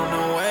shine now,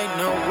 no way,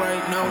 no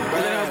way, no way.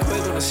 Roll it out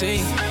quick on the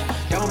scene.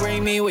 Don't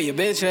bring me with your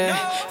bitch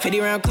at. 50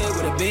 round clip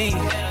with a beam.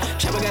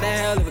 Chopper got a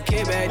hell of a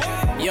kickback.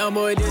 Young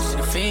boy, this is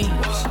the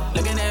fiends.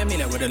 Looking at me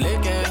like what a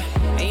lick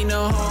at. Ain't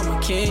no home,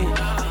 a king.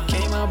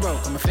 Came out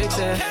broke, I'ma fix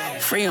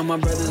that. Free on my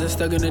brothers that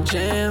stuck in the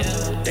jam.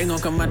 They gon'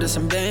 come out to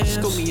some bands.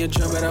 Scoop me a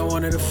drum, but I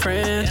wanted a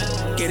friend.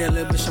 Get a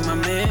little bitch on my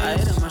man. I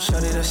hit on my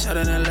shorty that's out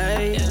in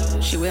LA.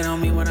 She wait on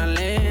me when I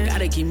land.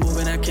 Gotta keep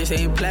moving, I can't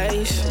stay in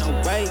place. No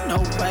way, no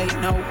way,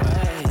 no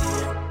way.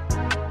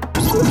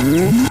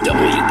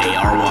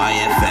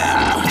 WARY-FM,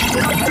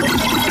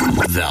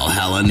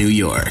 Valhalla, New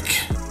York.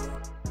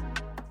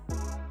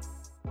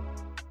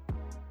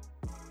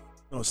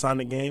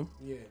 Sonic game.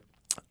 Yeah.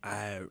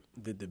 I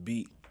did the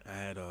beat. I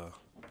had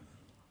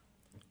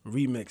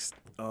remixed.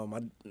 I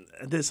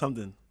did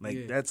something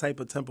like that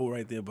type of tempo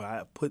right there, but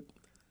I put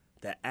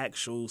the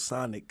actual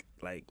Sonic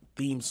like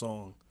theme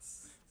song.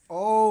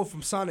 Oh,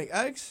 from Sonic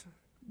X?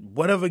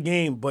 Whatever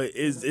game, but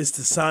it's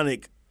the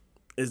Sonic.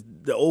 It's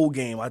the old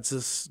game. I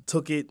just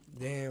took it.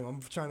 Damn, I'm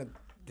trying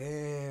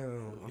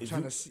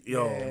to see.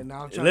 Yo, yeah,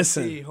 now I'm trying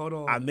listen, to see. Hold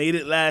on. I made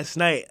it last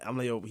night. I'm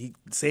like, yo,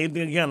 same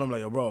thing again. I'm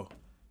like, yo, bro.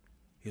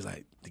 He's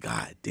like,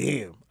 God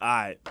damn. All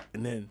right.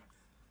 And then,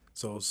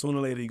 so sooner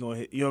or later, you going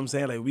to hit, you know what I'm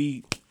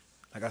saying?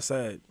 Like I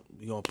said,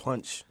 we going to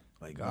punch.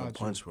 Like, gonna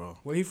punch, bro.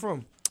 Where he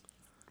from?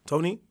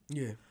 Tony?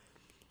 Yeah.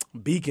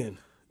 Beacon.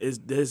 It's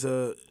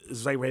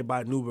like right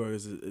by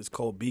Newburgh. It's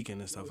called Beacon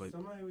and stuff like that.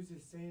 Somebody was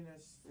just saying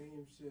that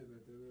same shit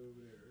like the little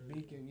bit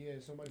earlier. Beacon, yeah.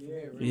 Somebody from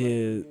here. Right?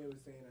 Yeah.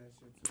 Was saying that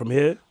shit. From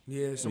here?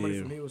 Yeah, somebody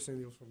Yeah. from here was saying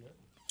he was from there.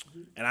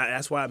 And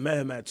that's why I met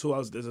him at, too.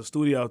 There's a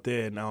studio out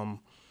there, and Like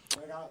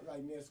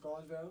near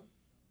Scarsville?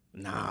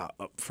 nah,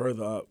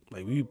 further up.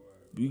 Like, we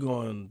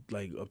going,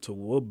 like, up to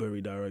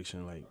Woodbury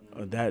direction, like,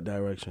 that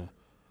direction.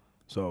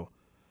 So,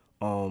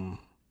 I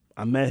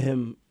met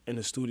him in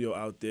the studio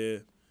out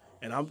there.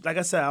 And I'm like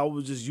I said, I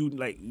was just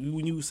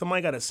when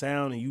somebody got a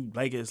sound and you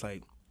like it, it's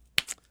like,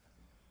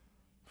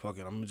 fuck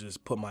it, I'm gonna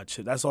just put my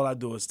chip. That's all I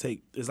do is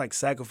it's like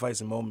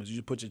sacrificing moments. You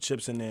just put your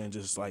chips in there and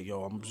just like,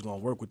 yo, I'm just gonna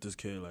work with this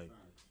kid. Like,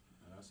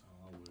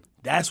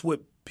 that's what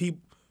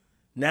people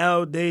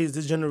nowadays,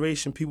 this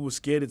generation, people are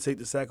scared to take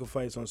the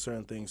sacrifice on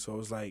certain things. So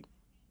it's like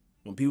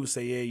when people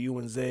say, yeah, you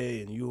and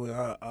Zay and you and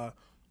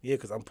yeah,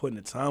 because I'm putting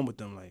the time with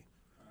them. Like,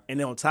 and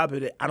then on top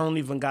of it, I don't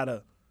even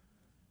gotta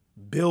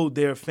build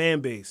their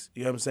fan base.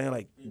 You know what I'm saying?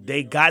 Like,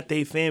 they got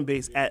their fan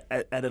base at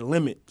a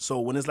limit.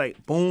 So when it's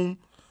like boom,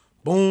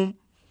 boom,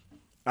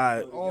 all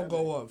right, All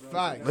go up.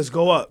 Facts. let's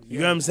go up. You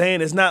know what I'm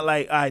saying? It's not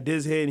like, all right,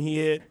 this here and he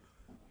here.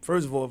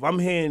 First of all, if I'm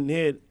here and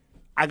here,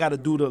 I got to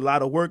do a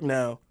lot of work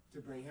now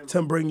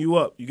to bring you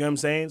up. You get what I'm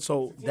saying?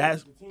 So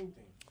that's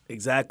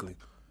exactly.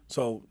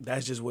 So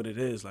that's just what it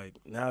is. Like,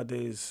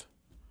 nowadays,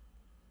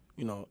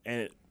 you know,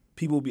 and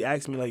people be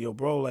asking me like, yo,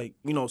 bro, like,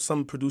 you know,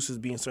 some producers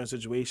be in certain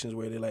situations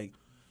where they like,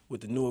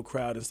 with the newer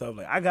crowd and stuff,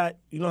 like, I got,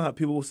 you know how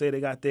people will say they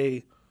got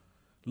they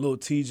little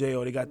TJ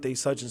or they got they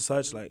such and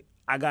such, like,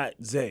 I got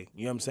Zay,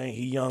 you know what I'm saying?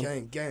 He young.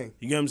 Gang.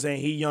 You know what I'm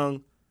saying? He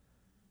young.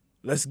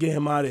 Let's get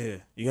him out of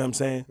here. You know what I'm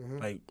saying? Mm-hmm.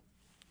 Like,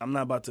 I'm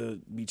not about to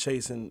be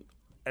chasing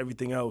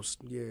everything else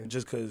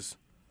just because,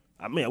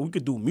 I mean, we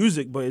could do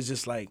music, but it's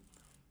just like,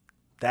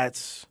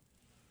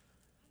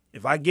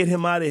 if I get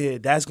him out of here,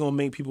 that's going to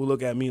make people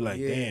look at me like,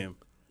 damn.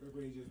 Look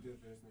what he just did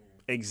for this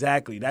nigga.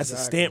 Exactly. That's a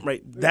stamp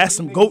right. That's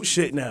some GOAT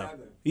shit now.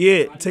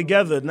 Yeah,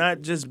 together,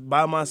 not just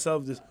by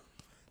myself.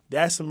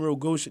 That's some real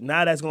GOAT shit.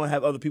 Now that's going to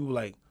have other people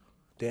like,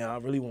 damn, I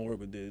really want to work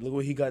with this. Look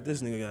what he got,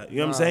 this nigga got. You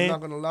know what I'm saying? I'm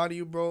not going to lie to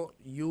you, bro.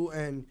 You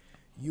and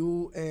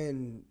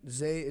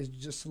Zay is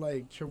just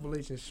like Triple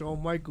H and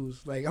Shawn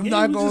Michaels. Like, I'm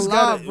not going to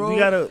lie, bro. We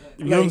gotta,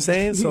 you know what I'm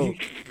saying? So,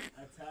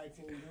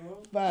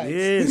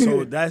 yeah,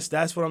 so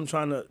that's what I'm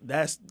trying to,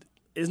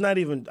 it's not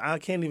even, I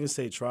can't even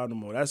say try no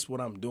more. That's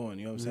what I'm doing,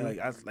 you know what I'm saying?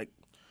 Like,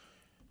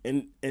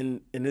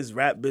 in this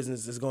rap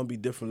business, there's gonna be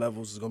different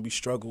levels. There's gonna be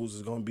struggles.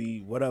 There's gonna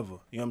be whatever.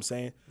 You know what I'm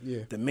saying?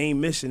 Yeah. The main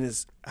mission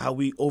is how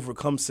we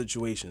overcome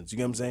situations. You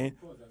know what I'm saying?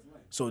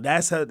 So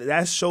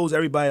that shows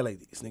everybody like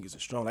these niggas are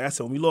strong. Like I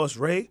said, when we lost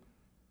Ray,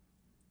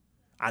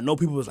 I know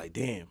people was like,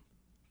 damn,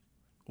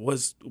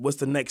 what's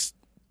the next?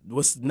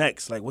 What's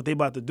next? Like what they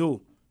about to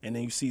do? And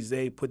then you see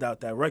Zay put out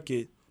that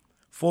record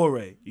for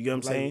Ray. You get what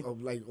I'm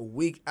saying? Like a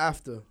week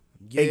after.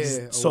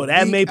 Yeah. So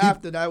that made people.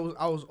 After that,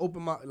 I was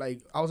open my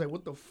I was like,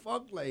 what the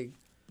fuck, like.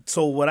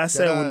 So what I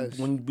said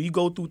when we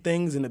go through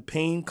things and the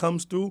pain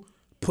comes through,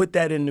 put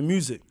that in the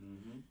music.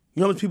 You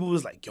know how many people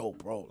was like, yo,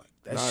 bro, like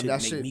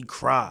that shit make me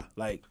cry,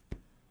 like.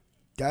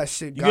 That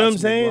shit. You know what I'm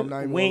saying? Bro.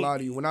 I'm not even gonna lie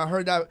to you. When I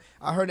heard that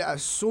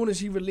as soon as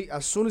he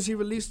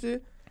released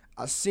it,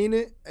 I seen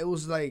it. It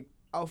was like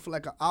out for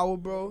like an hour,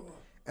 bro.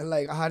 And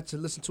like I had to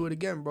listen to it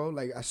again, bro.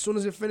 Like as soon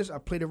as it finished, I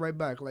played it right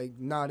back. Like,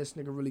 nah, this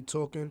nigga really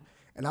talking,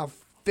 and I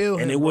feel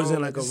him. And it bro.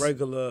 wasn't like a it's-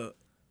 regular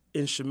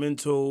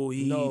instrumental.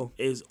 He No.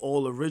 is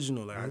all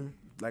original.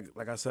 Like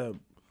like I said,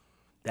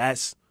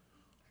 that's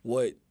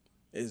what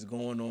is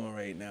going on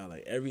right now.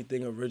 Like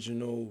everything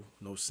original,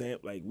 no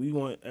sample. Like we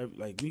want,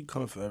 like we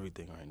coming for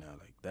everything right now.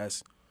 Like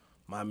that's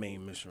my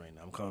main mission right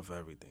now. I'm coming for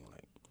everything.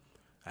 Like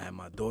I had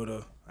my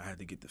daughter. I had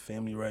to get the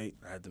family right.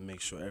 I had to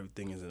make sure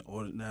everything is in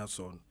order now.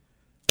 So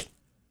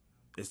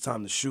it's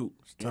time to shoot.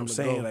 You know what I'm to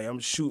saying? go. Like I'm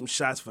shooting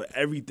shots for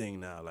everything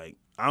now. Like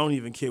I don't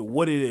even care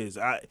what it is.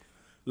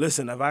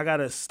 Listen, if I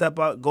gotta step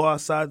out, go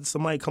outside,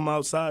 somebody come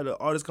outside, the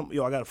artist come,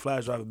 yo, I got a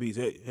flash drive of beats.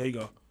 Here you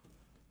go.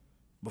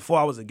 Before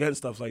I was against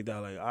stuff like that.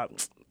 Like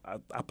I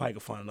probably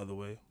could find another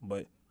way,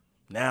 but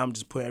now I'm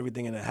just putting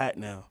everything in a hat.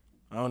 Now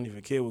I don't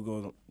even care what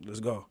goes on. Let's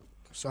go.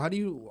 So how do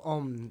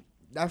you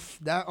that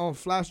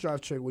flash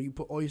drive trick where you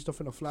put all your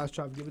stuff in a flash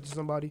drive, give it to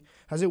somebody?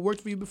 Has it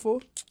worked for you before?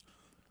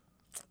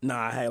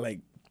 Nah, I had like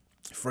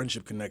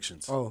friendship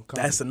connections. Oh,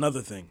 copy. That's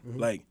another thing.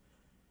 Like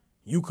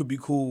you could be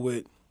cool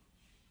with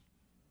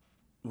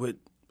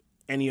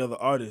any other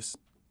artist,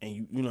 and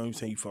you know what I'm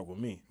saying, you fuck with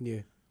me.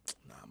 Yeah.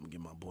 Nah, I'm gonna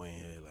get my boy in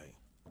here. Like,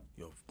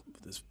 yo,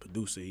 this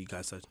producer, he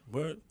got such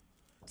word.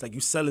 It's like you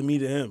selling me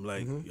to him.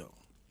 Like, yo, all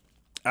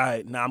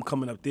right, now I'm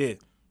coming up there.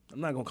 I'm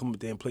not gonna come up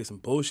there and play some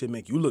bullshit,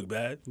 make you look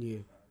bad. Yeah.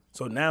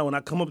 So now when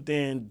I come up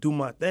there and do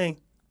my thing,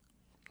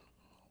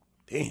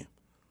 damn,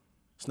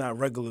 it's not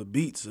regular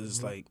beats.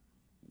 It's like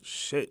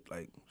shit.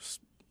 Like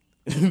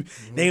there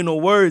ain't no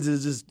words.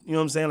 It's just, you know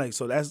what I'm saying. Like,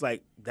 so that's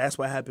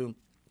what happened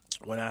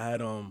when I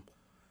had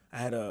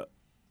a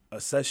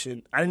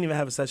session. I didn't even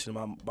have a session.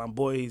 My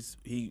boys,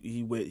 he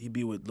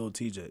be with Lil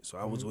TJ. So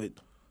I went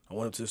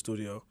up to the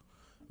studio,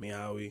 me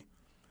and Howie,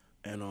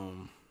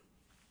 and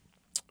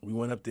we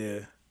went up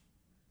there,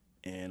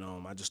 and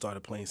I just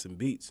started playing some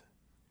beats.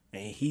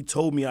 And he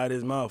told me out of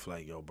his mouth,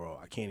 like, yo, bro,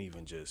 I can't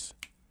even just,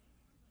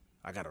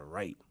 I gotta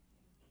write.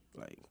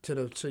 Like, To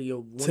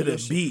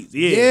the beats,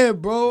 Yeah,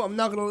 bro. I'm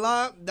not gonna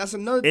lie. That's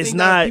another it's thing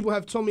not, that people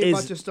have told me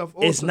about your stuff.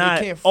 Also, it's not,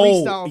 they can't freestyle.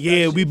 oh, off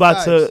yeah, that we shit.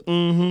 about Facts.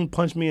 to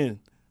punch me in.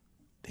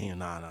 Damn,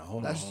 nah,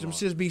 hold That's on. them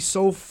shits be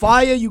so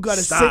fire. You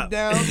gotta Stop. sit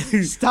down,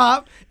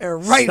 stop,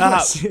 and write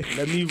that Stop. shit.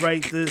 Let me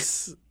write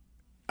this.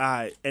 All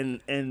right, and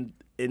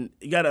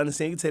you gotta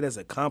understand, you can take that as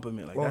a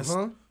compliment. Like,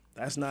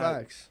 that's not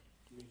Facts.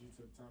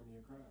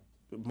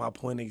 my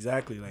point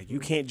exactly. Like, you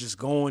can't just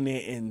go in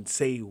there and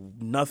say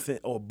nothing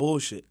or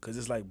bullshit, because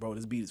it's like, bro,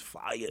 this beat is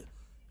fire,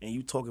 and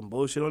you talking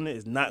bullshit on it,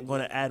 it's not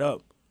gonna add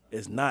up.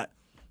 It's not.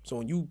 So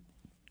when you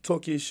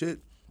talk your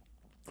shit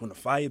on a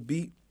fire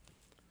beat,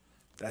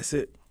 that's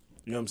it.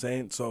 You know what I'm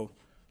saying? So,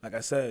 like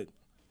I said,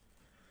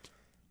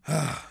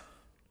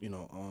 you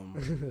know,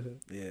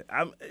 yeah,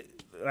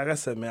 like I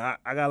said, man,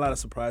 I got a lot of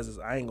surprises.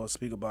 I ain't gonna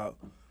speak about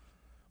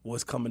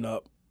what's coming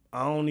up.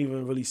 I don't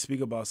even really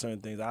speak about certain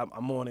things.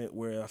 I'm on it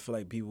where I feel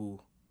like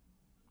people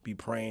be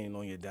praying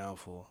on your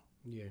downfall.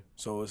 Yeah.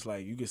 So it's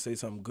like you could say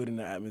something good in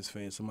the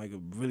atmosphere and somebody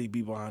could really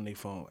be behind their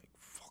phone like,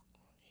 fuck,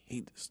 I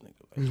hate this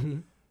nigga.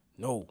 Like,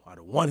 no, I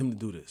don't want him to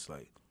do this.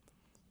 Like,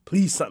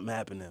 please something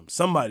happen to him.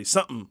 Somebody,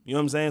 something. You know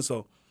what I'm saying?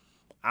 So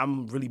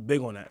I'm really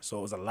big on that. So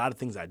there's a lot of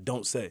things I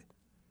don't say.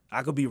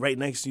 I could be right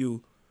next to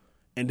you,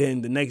 and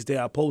then the next day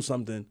I post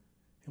something,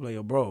 you're like,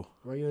 yo, bro.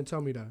 Why you didn't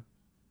tell me that?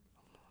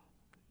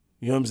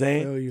 You know what I'm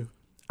saying? Tell you.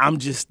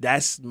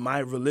 That's my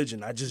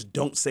religion. I just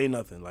don't say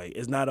nothing. Like,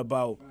 it's not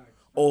about,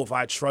 oh, if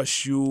I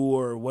trust you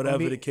or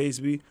whatever the case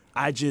be.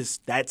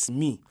 That's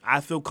me.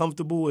 I feel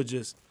comfortable with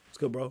just, it's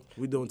good, bro.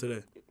 We doing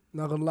today.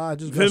 Not gonna lie, I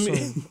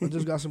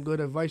just got some good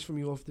advice from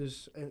you off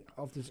this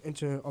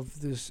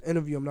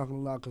interview. I'm not gonna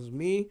lie, cause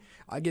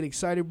I get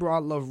excited, bro. I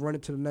love running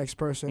to the next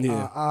person.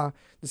 Yeah.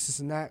 This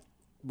and that.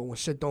 But when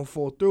shit don't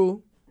fall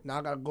through, now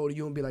I gotta go to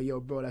you and be like, yo,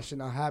 bro, that shit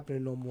not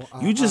happening no more.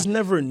 You just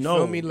never know.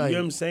 Feel me? Like, you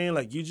know what I'm saying?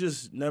 Like, you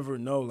just never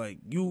know. Like,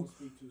 you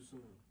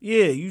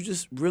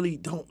just really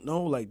don't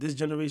know. Like, this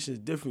generation is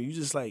different. You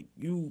just, like,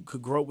 you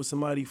could grow up with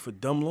somebody for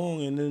dumb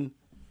long, and then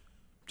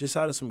just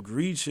out of some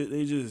greed shit,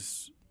 they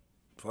just,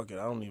 fuck it,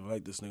 I don't even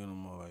like this nigga no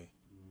more. Like,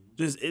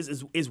 just,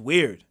 it's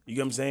weird. You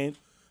get what I'm saying?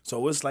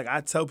 So it's like,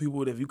 I tell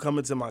people that if you come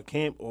into my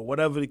camp or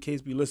whatever the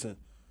case be, listen,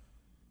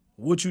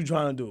 what you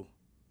trying to do?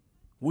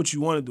 What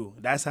you want to do?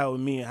 That's how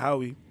me and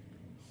Howie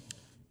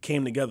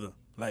came together.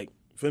 Like,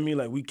 feel me?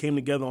 Like, we came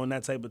together on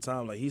that type of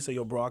time. Like, he said,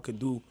 yo, bro, I could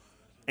do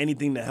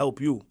anything to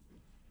help you.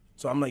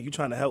 So I'm like, you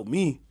trying to help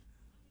me? You know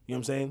what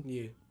I'm saying?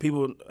 Yeah.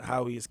 People,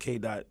 Howie is K.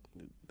 Dot.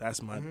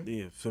 That's my,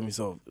 yeah, feel me?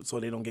 So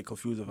they don't get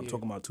confused if I'm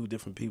talking about two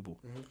different people.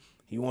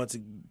 He wants to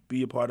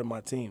be a part of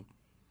my team.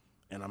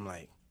 And I'm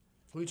like,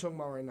 who you talking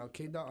about right now?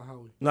 K. Dot or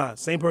Howie? nah,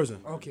 same person.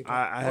 Okay, cool.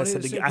 I They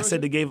said the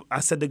same I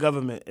said the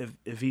government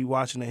if he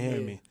watching and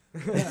hearing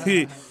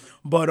me.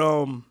 But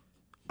I'm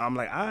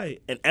like, all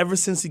right. And ever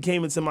since he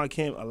came into my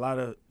camp, a lot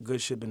of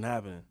good shit been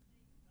happening.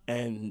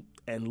 And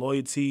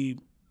loyalty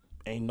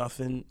ain't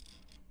nothing.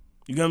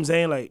 You get what I'm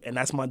saying? Like, and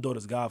that's my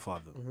daughter's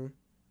godfather. You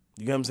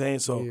get what I'm saying?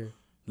 So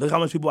look how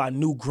much people I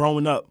knew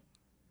growing up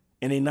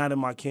and they not in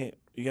my camp.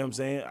 You get what I'm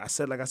saying?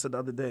 Like I said the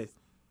other day,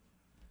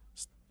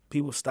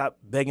 people stop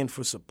begging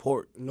for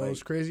support. You know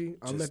what's crazy?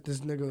 I met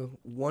this nigga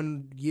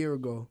 1 year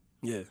ago.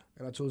 Yeah.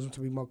 And I chose him to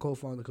be my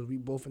co-founder because we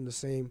both in the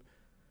same.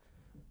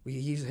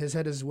 His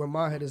head is where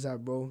my head is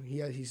at, bro.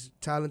 He's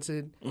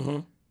talented.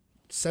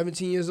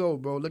 17 years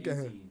old, bro. Look at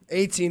him.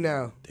 18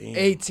 now. Damn.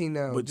 18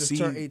 now. But just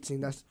turned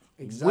 18. That's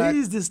exactly. What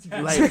is this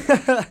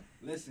like?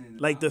 Listen,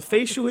 like the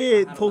facial hair I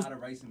had a supposed. lot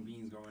of rice and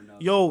beans growing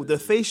up. Yo, the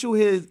facial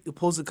hair is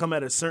supposed to come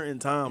at a certain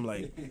time,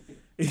 like.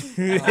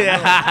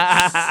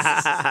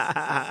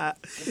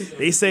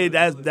 They say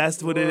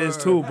that's what it is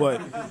too,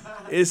 but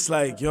it's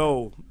like,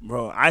 yo,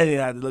 bro, I didn't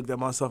have to look at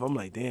myself. I'm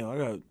like,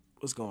 damn,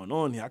 what's going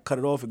on here? I cut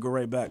it off and go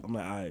right back. I'm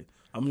like, all right,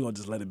 I'm gonna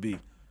just let it be.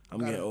 I'm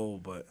getting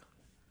old, but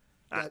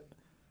I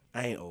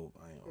ain't old.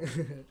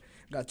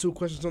 Got 2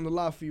 questions on the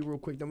live for you real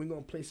quick. Then we're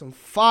going to play some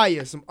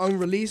fire, some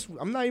unreleased.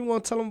 I'm not even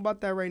going to tell them about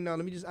that right now.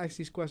 Let me just ask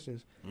these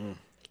questions.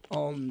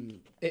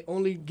 It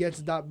Only Gets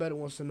Better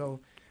wants to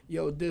know,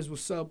 yo, Diz,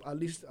 what's up? I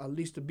leased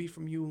a beat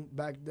from you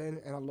back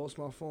then, and I lost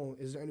my phone.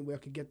 Is there any way I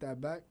could get that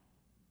back?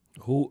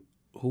 Who?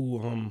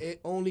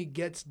 It Only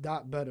Gets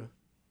Better.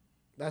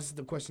 That's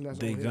the question that's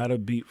They on got here. a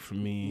beat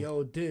from me.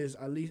 Yo, Diz,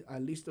 I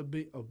leased a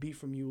beat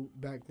from you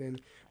back then,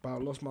 but I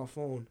lost my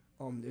phone.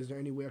 Is there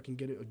any way I can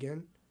get it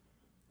again?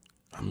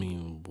 I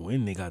mean,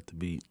 when they got the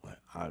beat,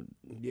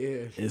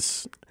 Yeah.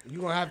 it's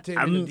You gonna have to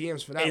take me the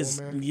DMs for that one,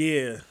 man.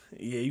 Yeah,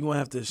 you gonna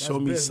have to show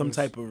me some business.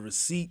 type of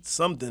receipt,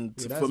 something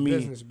Yeah, that's for me,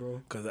 business, bro.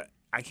 because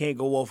I can't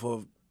go off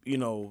of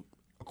A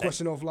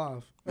question off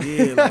live.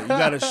 Yeah, like you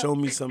gotta show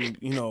me some,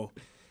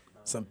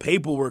 some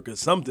paperwork or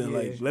something. Yeah.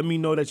 Like, let me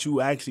know that you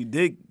actually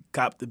did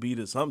cop the beat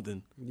or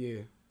something.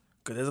 Yeah.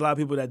 Because there's a lot of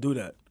people that do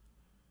that.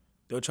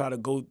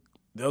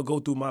 They'll go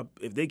through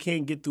if they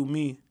can't get through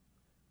me,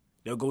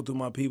 they'll go through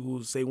my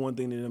people, say one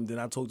thing to them, then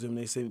I talk to them,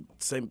 they say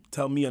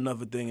tell me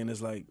another thing, and it's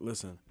like,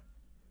 listen,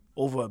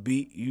 over a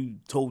beat, you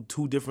told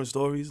 2 different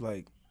stories,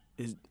 but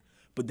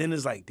then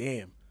it's like,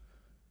 damn,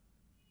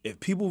 if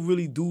people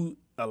really do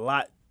a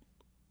lot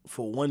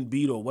for one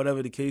beat or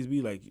whatever the case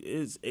be, like,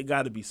 it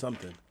got to be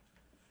something.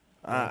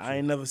 I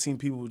ain't never seen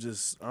people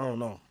just, I don't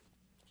know.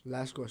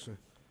 Last question.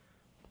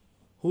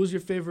 Who's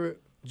your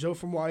favorite? Joe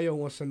from YO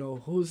wants to know,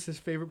 who's his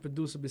favorite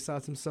producer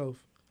besides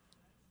himself?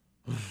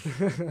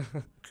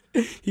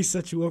 He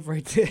set you up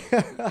right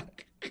there.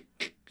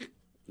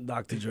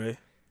 Dr. Dre.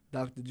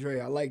 Dr. Dre,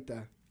 I like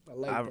that.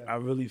 I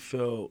really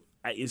feel,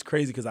 it's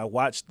crazy because I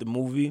watched the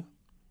movie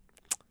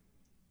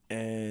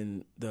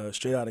and the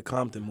Straight Outta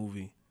Compton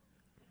movie,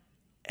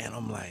 and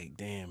I'm like,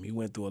 damn, he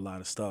went through a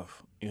lot of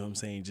stuff, you know what I'm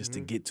saying, just to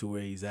get to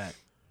where he's at.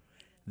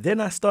 Then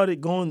I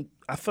started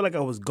I feel like I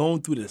was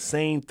going through the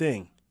same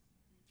thing.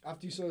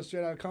 After you saw the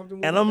Straight Outta Compton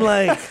movie? And I'm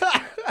like,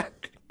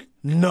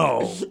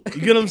 no.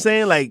 You get what I'm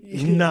saying? Like,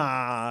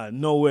 nah,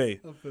 no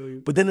way. I feel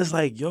you. But then it's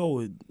like,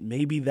 yo,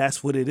 maybe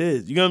that's what it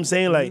is. You know what I'm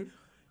saying? Like,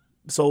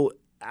 so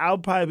I'll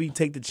probably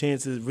take the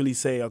chance to really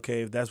say,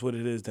 okay, if that's what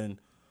it is, then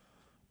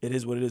it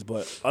is what it is.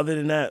 But other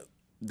than that,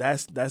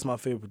 that's my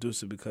favorite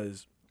producer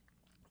because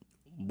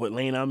what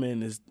lane I'm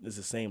in is the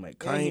same.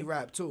 Like, And he Kanye,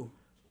 rap too.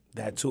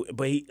 that too.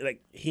 But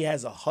he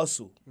has a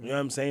hustle. You know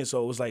what I'm saying?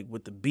 So it was like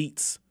with the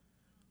beats,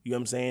 you know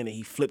what I'm saying? And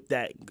he flipped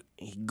that.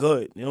 He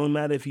good. It don't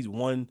matter if he's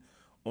 1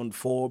 on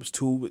Forbes,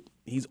 2, but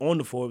he's on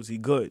the Forbes. He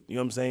good. You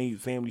know what I'm saying?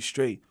 He's family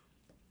straight.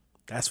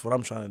 That's what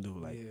I'm trying to do.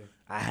 Like,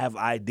 I have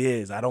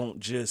ideas. I don't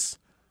just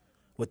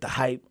with the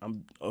hype.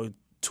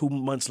 2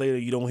 months later,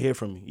 you don't hear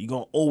from me. You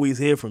gonna always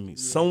hear from me.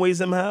 Some way,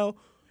 somehow,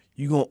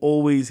 you gonna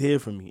always hear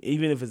from me.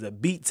 Even if it's a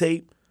beat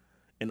tape,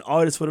 an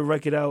artist for the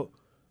record out.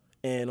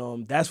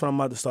 And that's what I'm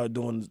about to start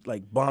doing,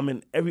 like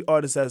bombing every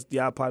artist that's the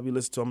iPod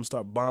listen to. I'm gonna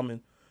start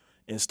bombing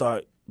and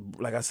start,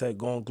 like I said,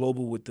 going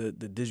global with the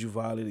Did You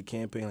Violate the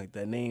campaign, like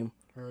that name.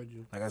 Heard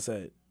you. Like I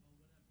said,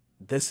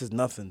 this is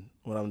nothing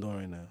what I'm doing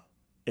right now.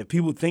 If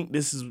people think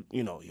this is,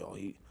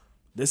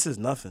 this is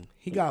nothing.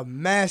 He got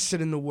mad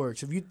shit in the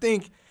works. If you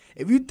think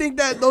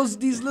that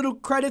these little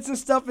credits and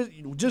stuff is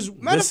just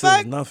This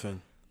is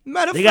nothing.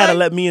 They gotta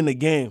let me in the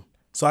game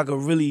so I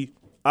can really,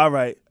 all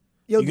right.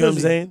 Yo, you know what I'm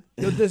saying?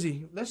 Yo,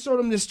 Dizzy, let's show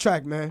them this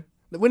track, man.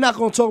 We're not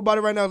gonna talk about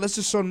it right now. Let's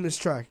just show them this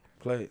track.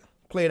 Play it.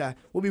 Play that.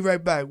 We'll be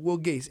right back. Will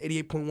Gates,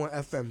 88.1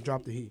 FM.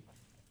 Drop the heat.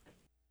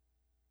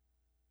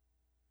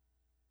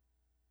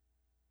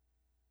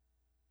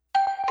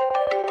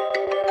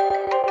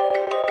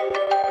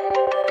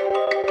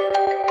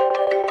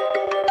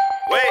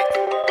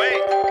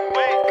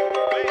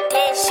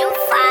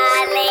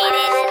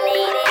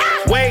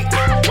 Wait,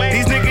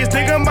 these niggas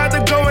think I'm about to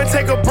go and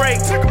take a break.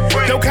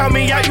 Don't count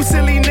me out, you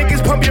silly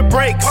niggas, pump your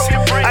brakes.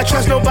 I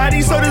trust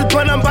nobody, so this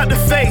blunt I'm about to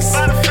face.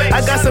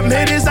 I got some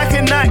hitters, I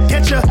cannot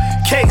get your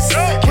case.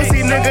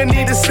 Pussy nigga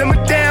need to simmer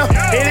down.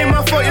 It ain't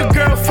my fault, your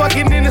girl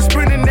fucking in the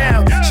sprinter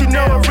now. She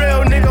know a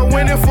real nigga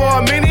winning for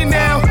a minute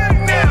now.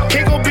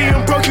 Can't go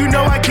being broke, you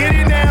know I get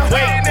it now.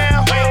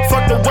 Wait,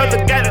 fuck the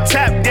weather, got the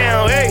top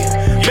down, hey.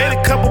 Made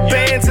a couple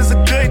bands, it's a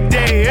good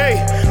day,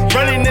 hey.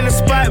 Running in the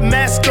spot,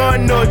 mask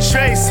on, no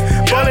trace.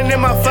 Ballin' in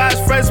my fives,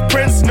 Fresh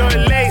Prince, no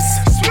lace.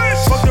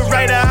 Fuck the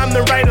writer, I'm the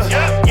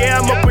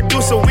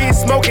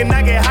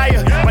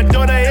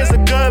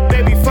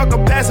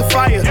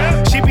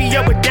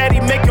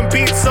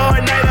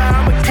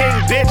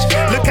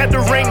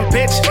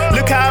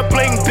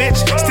bitch.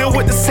 Still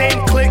with the same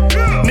clique.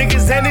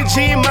 Niggas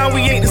energy and mine,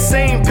 we ain't the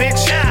same,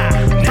 bitch.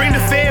 Bring the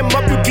fam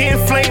up, you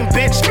getting flame,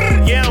 bitch.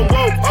 Yeah, I'm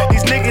woke.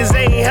 These niggas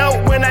ain't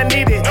help when I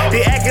need it.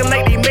 They acting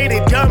like they made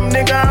it. Dumb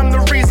nigga, I'm the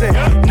reason.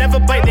 Never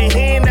bite the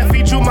hand that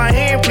feed you, my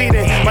hand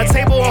bleeding. My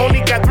table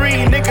only got 3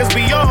 niggas,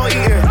 we all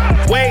eating.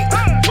 Wait,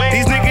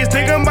 these niggas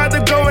think I'm about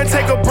to go and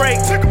take a break.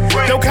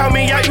 Don't count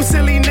me out, you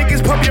silly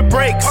niggas, pump your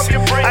brakes.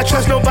 I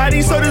trust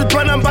nobody, so this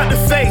blunt I'm about to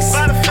face.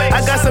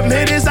 I got some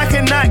hitters, I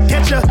cannot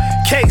get your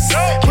case.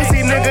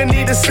 Pussy nigga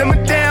need to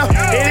simmer down.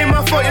 It ain't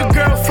my fault your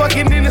girl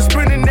fucking in the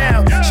sprinting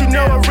now. She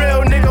know a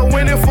real nigga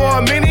winning for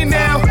a minute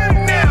now.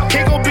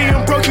 Can't go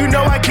being broke, you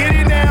know I get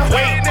it now.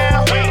 Wait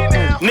now.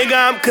 Nigga,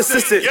 I'm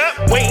consistent.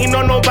 Waiting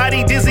on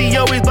nobody, Dizzy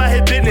always by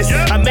his business.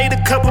 I made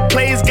a couple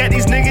plays, got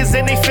these niggas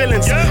in they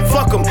feelings.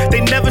 Fuck them, they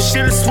never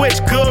should've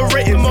switched. Good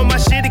written on my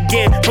shit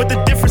again. But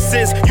the difference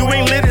is, you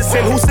ain't lit as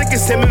him. Who's sick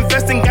as him?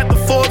 Investing, got the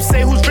Forbes,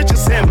 say who's rich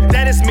as him.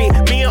 That is me.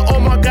 Me and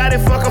Omar got it,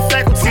 fucking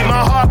faculty.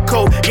 My heart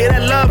cold, yeah,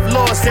 that love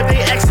lost if they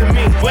asking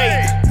me.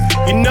 Wait,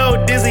 you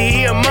know Dizzy,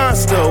 he a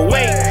monster.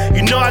 Wait,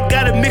 you know I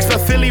got a mix for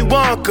Philly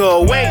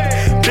Wonka. Wait,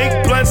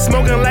 big blunt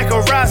smoking like a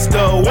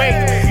Rasta. Wait,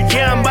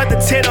 yeah, I'm about to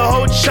tear the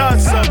whole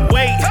charts up.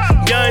 Wait,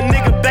 young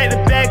nigga back to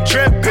back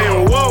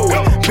dripping. Whoa,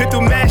 been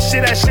through mad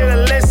shit, I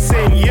should've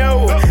listened.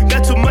 Yo,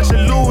 got too much to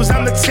lose,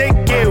 I'm the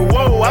ticket.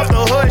 Whoa, off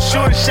the hood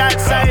shooting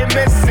shots, I ain't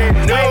missing.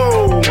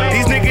 No,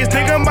 these niggas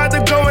think I'm about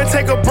to go and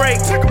take a break.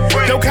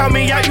 Don't count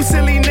me out, you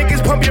silly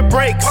niggas, pump your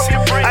brakes.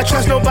 I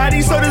trust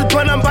nobody, so this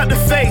blunt I'm about to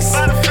face.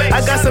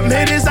 I got some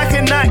hitters, I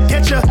cannot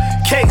get your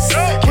case.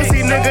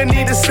 Pussy nigga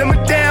need to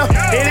simmer down.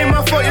 It ain't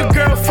my fault your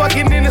girl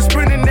fucking in the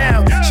sprinting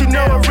now. She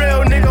know a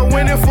real nigga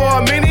winning for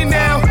a minute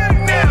now.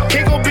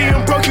 Can't go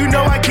being broke, you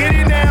know I get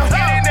it now.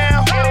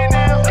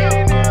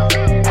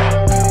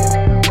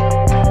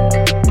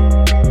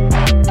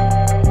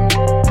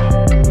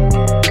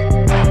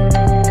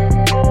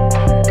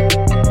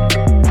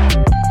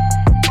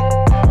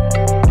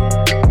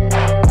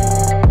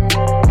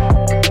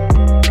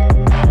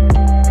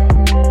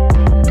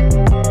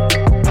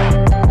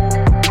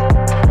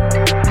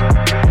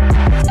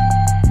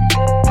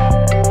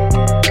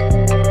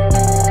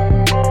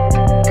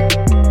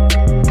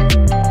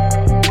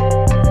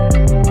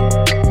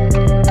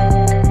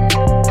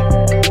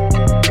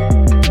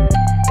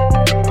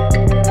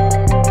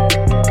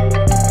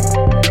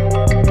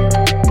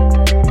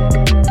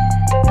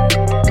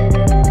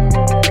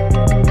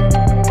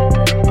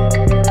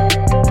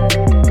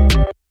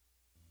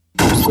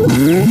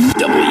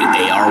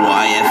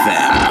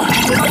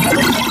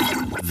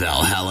 WARY-FM,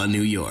 Valhalla,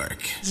 New York.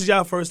 This is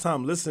y'all first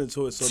time listening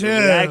to it, so Chill.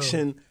 the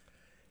reaction,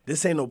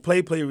 this ain't no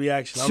play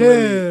reaction. I'm Chill.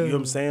 really, you know what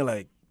I'm saying?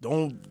 Like,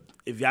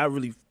 if y'all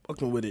really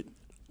fucking with it,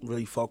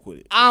 really fuck with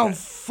it. I'm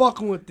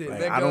fucking with it,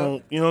 Like, nigga. I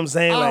don't, you know what I'm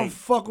saying? I'm Like,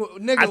 fucking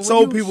with nigga. I when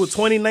told you- people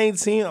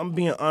 2019, I'm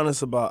being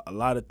honest about a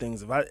lot of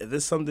things. If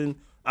there's something,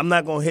 I'm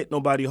not gonna hit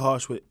nobody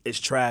harsh with it's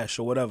trash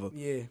or whatever.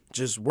 Yeah.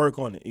 Just work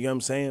on it. You know what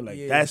I'm saying? Like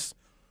Yeah.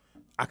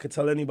 I could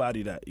tell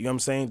anybody that. You know what I'm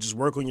saying? Just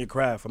work on your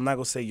craft. I'm not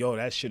gonna say, yo,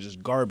 that shit is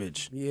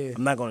garbage. Yeah.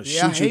 I'm not gonna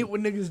Yeah, I shoot hate you.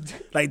 when niggas do.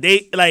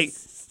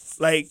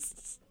 Like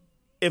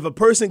if a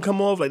person come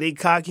off like they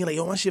cocky, like,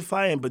 yo, my shit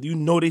fire, but you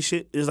know this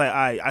shit, it's like,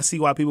 I see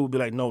why people would be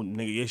like, no,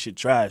 nigga, your shit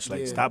trash.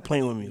 Like, Yeah. stop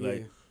playing with me. Yeah.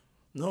 Like,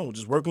 no,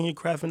 just work on your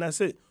craft and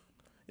that's it.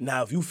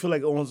 Now, if you feel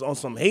like on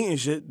some hating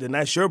shit, then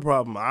that's your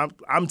problem.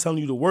 I'm telling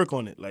you to work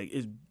on it. Like,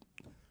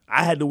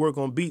 I had to work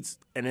on beats,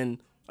 and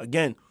then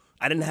again,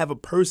 I didn't have a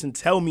person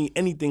tell me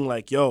anything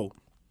like, yo.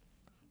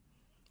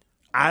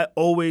 I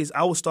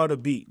would start a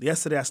beat.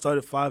 Yesterday I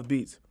started 5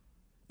 beats,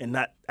 and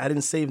I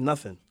didn't save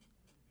nothing.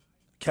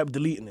 Kept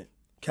deleting it.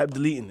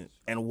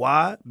 And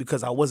why?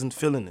 Because I wasn't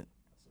feeling it.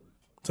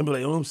 Some people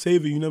like, oh, I'm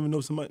saving. You never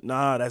know somebody.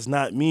 Nah, that's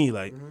not me.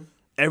 Like,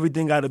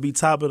 everything got to be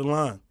top of the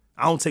line.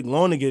 I don't take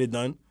long to get it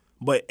done,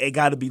 but it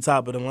got to be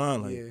top of the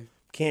line. Like, Yeah.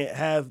 can't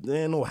have,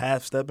 there ain't no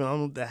half stepping. I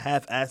don't the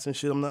half assing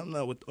shit. I'm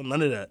not with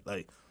none of that.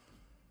 Like,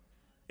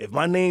 if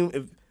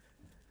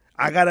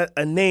I got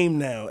a name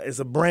now, it's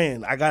a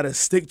brand, I gotta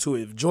stick to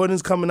it. If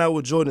Jordan's coming out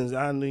with Jordans,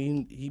 I know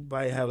he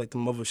probably have like the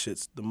mother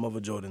shits, the mother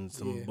Jordans,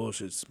 some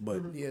bullshits.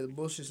 But Yeah, the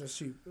bullshit's are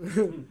cheap.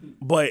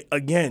 but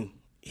again,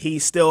 he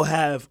still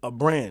have a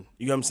brand.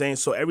 You know what I'm saying?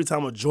 So every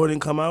time a Jordan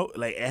come out,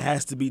 like, it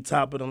has to be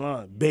top of the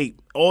line.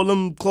 Bape, all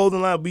them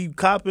clothing line we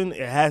copping,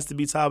 it has to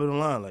be top of the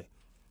line. Like,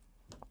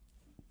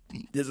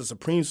 there's a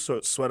Supreme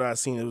sweater I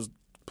seen, it was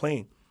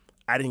plain.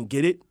 I didn't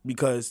get it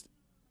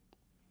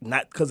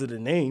not because of the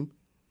name.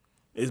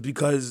 It's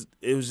because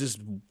it was just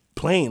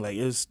plain. Like,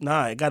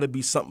 it got to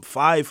be something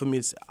fire for me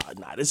to say,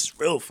 this is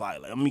real fire.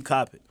 Like, let me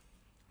cop it.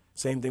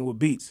 Same thing with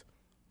beats.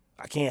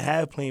 I can't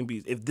have plain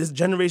beats. If this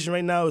generation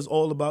right now is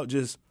all about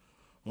just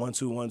 1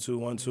 2 1 2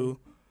 1 2,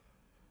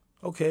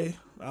 okay,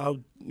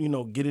 I'll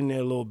get in there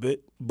a little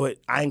bit, but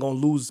I ain't gonna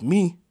lose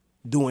me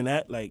doing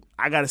that. Like,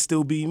 I gotta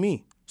still be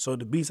me. So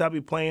the beats I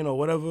be playing or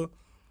whatever,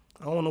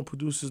 I don't want no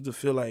producers to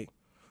feel like,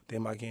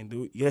 damn, I can't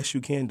do it. Yes,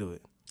 you can do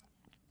it.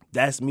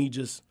 That's me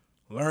just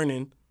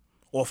learning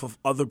off of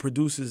other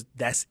producers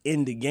that's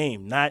in the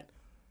game, not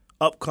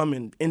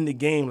upcoming in the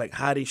game, like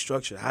how they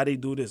structure, how they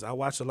do this. I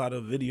watch a lot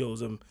of videos of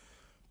them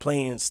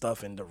playing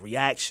stuff and the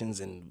reactions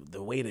and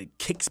the way the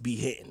kicks be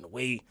hitting, the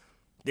way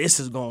this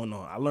is going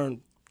on. I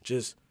learned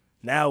just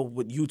now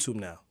with YouTube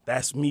now.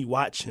 That's me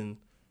watching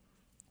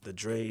the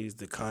Dre's,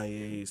 the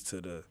Kanye's, to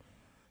the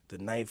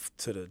Knife,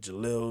 to the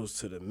Jalils,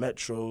 to the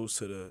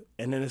Metros,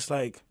 and then it's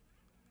like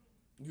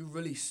You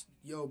really,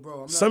 yo, bro. I'm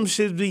not, some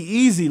shit be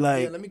easy.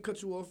 Like yeah, let me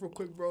cut you off real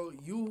quick, bro.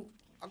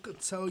 I could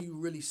tell you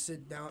really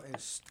sit down and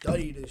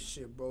study this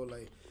shit, bro.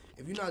 Like,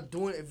 if you're not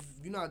doing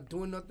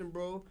nothing,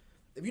 bro.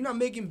 If you're not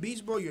making beats,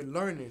 bro, you're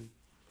learning.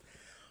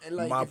 And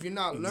like, if you're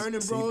not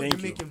learning, bro, you're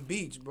making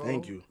beats, bro.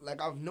 Thank you.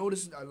 Like I've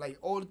noticed, like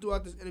all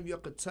throughout this interview, I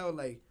could tell,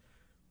 like,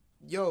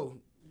 yo,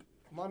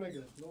 my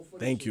nigga, no funny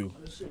Thank shit. you.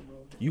 This shit, bro.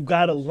 You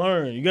gotta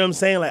learn. You know what I'm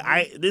saying?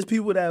 Like there's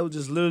people that would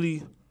just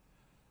literally,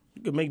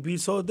 you could make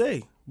beats all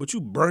day, but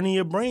you burning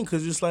your brain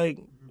because it's like,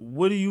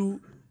 what are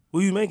you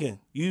making?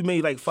 You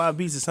made like 5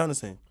 beats that sound the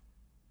same.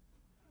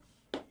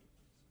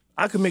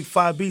 I could make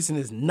 5 beats and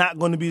it's not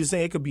going to be the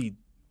same. It could be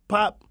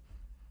pop,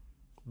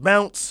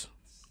 bounce,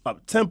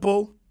 up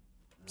tempo,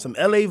 some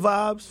LA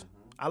vibes.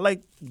 I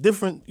like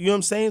different. You know what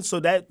I'm saying? So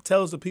that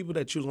tells the people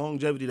that you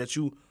longevity, that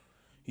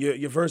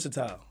you're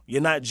versatile.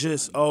 You're not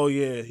just, oh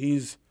yeah,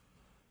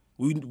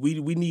 we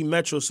need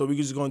Metro, so we're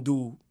just gonna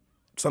do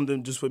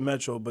something just with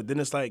Metro. But then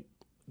it's like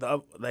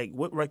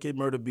what record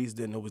Murder Beats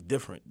did, and it was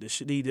different. The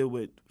shit he did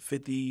with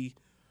 50,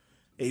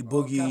 A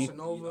Boogie.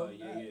 Casanova.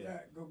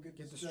 Go get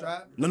the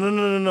strap.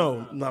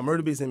 No.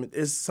 Murder Beats.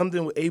 It's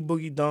something with A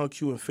Boogie, Don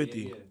Q, and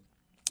 50.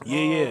 Yeah.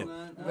 Yeah.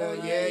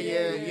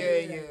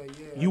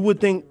 You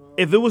would think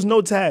if it was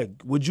no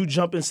tag, would you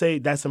jump and say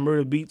that's a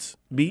Murder Beats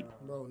beat?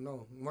 Bro,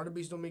 no. Murder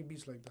Beats don't make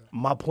beats like that.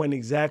 My point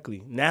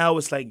exactly. Now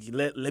it's like,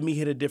 let me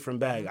hit a different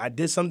bag. I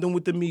did something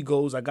with the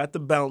Migos. I got the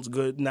bounce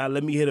good. Now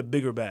let me hit a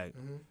bigger bag.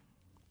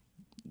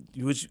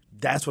 Which,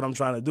 that's what I'm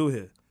trying to do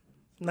here.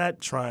 Not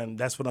trying,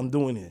 that's what I'm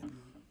doing here.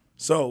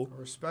 So,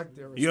 Respect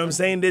it. you know what I'm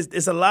saying?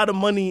 There's a lot of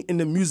money in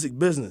the music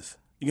business.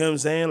 You know what I'm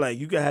saying? Like,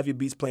 you can have your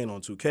beats playing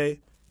on 2K.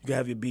 You can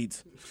have your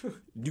beats.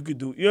 You could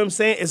do, you know what I'm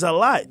saying? It's a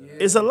lot. Yeah.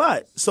 It's a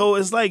lot. So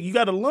it's like, you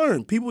got to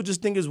learn. People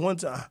just think it's one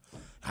time.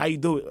 How you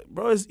do it? Like,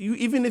 bro,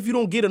 even if you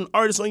don't get an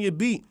artist on your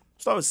beat,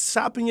 start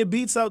shopping your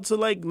beats out to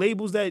like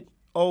labels that,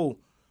 oh,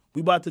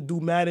 we about to do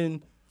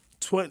Madden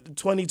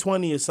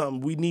 2020 or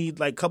something. We need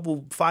like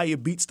couple fire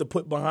beats to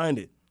put behind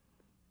it.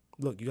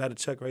 Look, you got to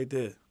check right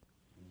there.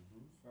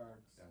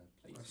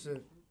 That's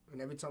it. And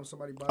every time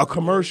somebody buys A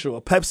commercial,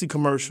 a Pepsi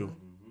commercial.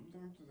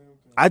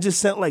 I just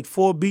sent like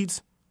 4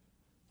 beats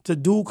to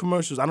do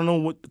commercials. I don't know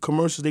what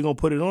commercials they gonna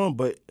put it on,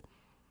 but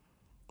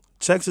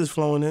checks is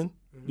flowing in.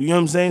 You know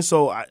what I'm saying?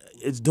 So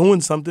it's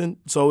doing something.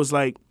 So it's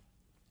like,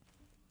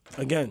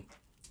 again,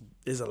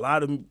 there's a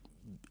lot of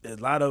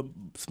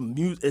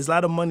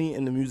money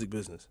in the music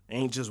business. It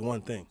ain't just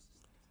one thing. You know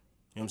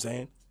what I'm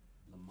saying?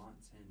 Lamont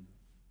 10,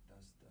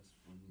 that's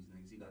from these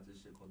niggas. He got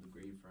this shit called The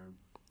Grave Firm.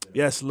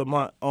 Yes,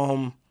 Lamont.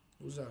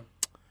 Who's that?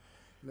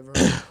 Never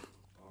heard.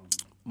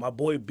 My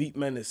boy Beat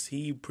Menace,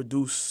 he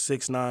produced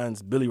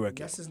 6ix9ine's Billy record.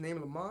 That's his name,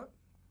 Lamont?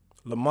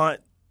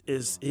 Lamont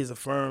he's a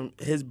firm.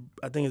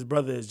 I think his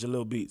brother is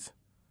Jalil Beats.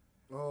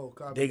 Oh,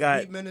 God. They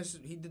got Beat Menace,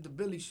 he did the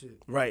Billy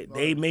shit. Right.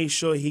 They made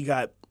sure he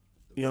got,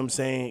 you know what I'm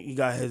saying, he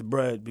got his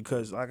bread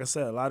because, like I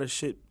said, a lot of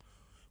shit,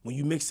 when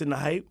you mix in the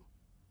hype,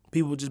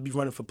 people just be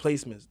running for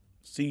placements.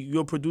 See,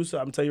 you're a producer,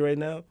 I'm telling you right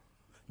now,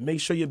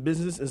 make sure your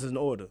business is in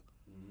order.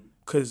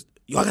 Because,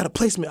 I got a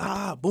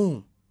placement.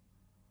 Boom.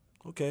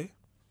 Okay.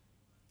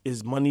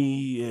 Is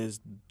money, is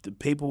the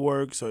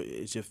paperwork, so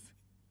it's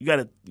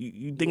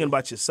you thinking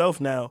about yourself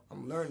now.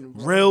 I'm learning,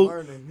 bro. I'm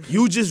learning.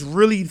 You just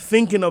really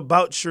thinking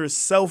about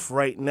yourself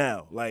right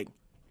now. Like,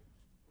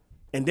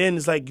 and then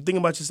it's like you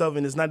thinking about yourself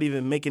and it's not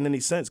even making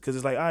any sense because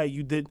it's like, all right,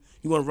 you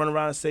want to run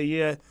around and say,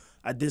 yeah,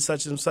 I did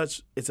such and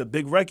such. It's a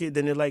big record.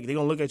 Then they're going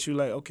to look at you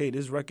like, okay,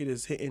 this record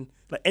is hitting.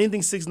 Like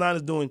anything 6ix9ine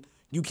is doing,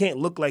 you can't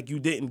look like you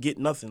didn't get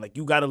nothing. Like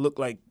you got to look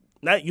like,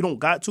 not you don't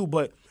got to,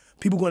 but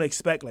people going to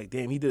expect like,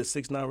 damn, he did a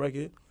 6ix9ine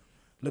record.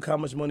 Look how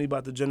much money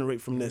about to generate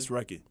from this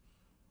record.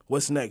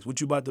 What's next? What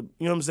you about to,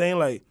 you know what I'm saying?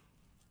 Like,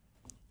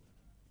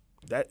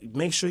 that.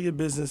 Make sure your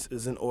business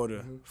is in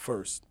order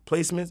first.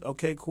 Placements,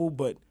 okay, cool,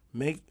 but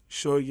make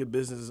sure your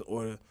business is in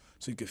order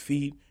so you can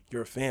feed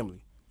your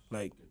family.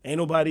 Like, ain't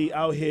nobody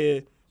out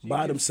here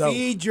by themselves.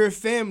 Feed your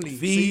family.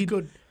 Feed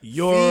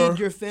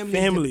your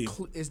family.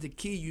 Is the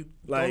key. You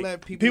Like, don't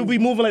let people be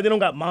moving like they don't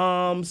got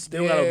moms, they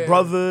don't got a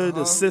brother,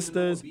 the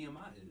sisters. BMI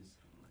is,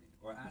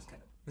 or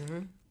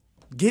ASCAP.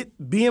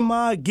 Get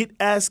BMI, get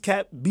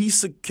ASCAP, be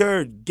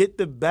secured, get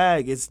the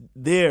bag. It's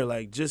there,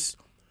 like just,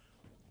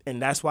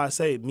 and that's why I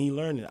say me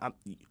learning.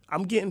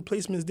 I'm getting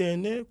placements there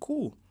and there,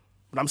 cool,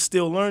 but I'm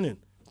still learning.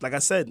 Like I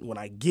said, when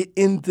I get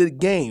into the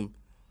game,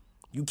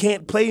 you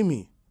can't play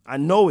me. I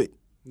know it.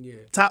 Yeah.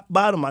 Top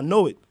bottom, I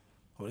know it.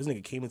 Oh, this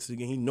nigga came into the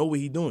game. He know what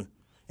he doing,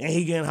 and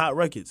he getting hot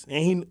records,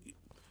 and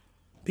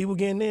people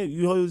getting there.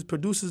 You hear all these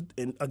producers,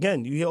 and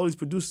again, you hear all these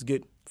producers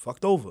get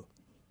fucked over.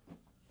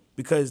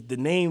 Because the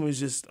name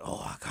is just,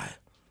 I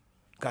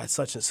got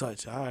such and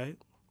such. All right.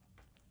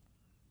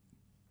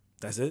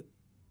 That's it.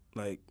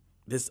 Like,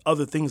 there's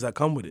other things that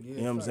come with it. Yeah,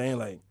 you know what I'm saying?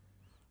 Like,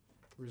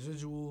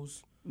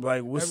 Residuals.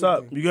 like what's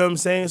Everything. up? You get what I'm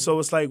saying? So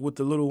it's like with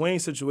the Lil Wayne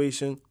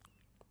situation.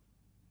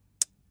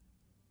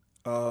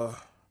 Yeah,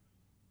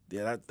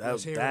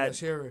 Let's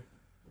hear it.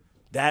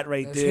 that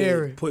right Let's hear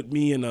there it. put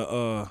me in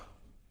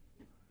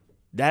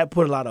that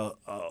put a lot of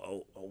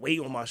weight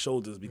on my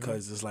shoulders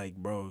because it's like,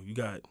 bro, you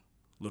got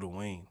Lil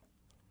Wayne.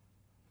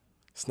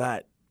 It's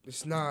not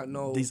It's not,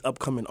 no. these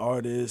upcoming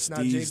artists, It's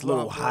not these Jake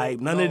little Block, bro. hype,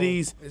 none No, of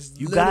these. it's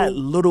You Lil got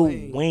Lil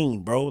Wayne. Wayne,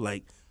 bro.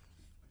 Like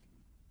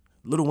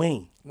Lil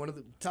Wayne. One of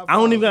the top I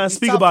don't five. even gotta He's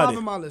speak top about five it.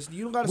 on my list.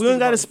 You don't gotta We don't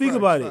gotta about speak Facts,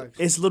 about it. facts.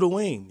 It's Lil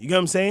Wayne. You get what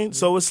I'm saying?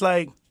 So it's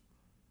like,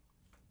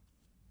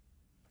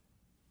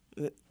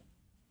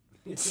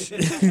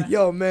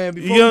 Yo, man,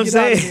 before You know we what get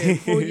I'm out of saying? here,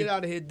 before we get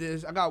out of here,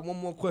 I got one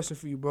more question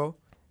for you, bro.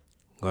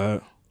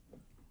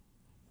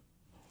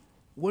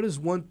 What is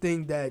one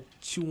thing that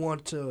you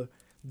want to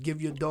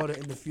give your daughter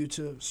in the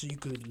future so you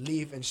could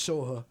leave and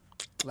show her?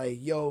 Like,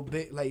 yo,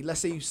 like, let's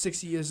say you're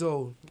 60 years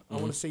old. I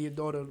want to say your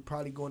daughter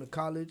probably going to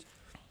college.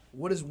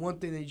 What is one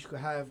thing that you could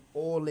have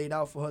all laid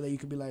out for her that you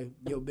could be like,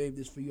 yo, babe,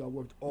 this for you. I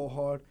worked all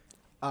hard.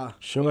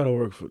 she don't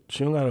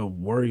gotta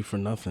worry for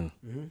nothing.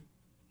 Mm-hmm.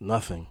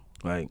 Nothing.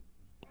 Like,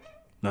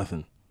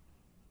 nothing.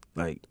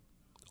 Like,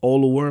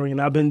 all the worrying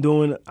I've been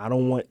doing, I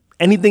don't want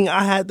anything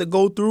I had to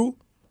go through,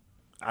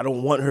 I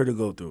don't want her to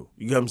go through.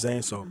 You get what I'm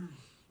saying? So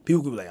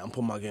people could be like, I'm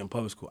putting my kid in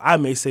public school. I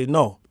may say,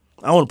 no,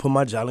 I want to put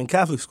my child in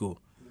Catholic school.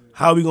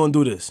 How are we going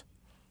to do this?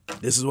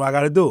 This is what I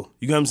got to do.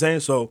 You get what I'm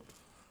saying? So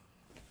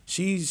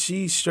she's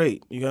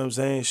straight. You get what I'm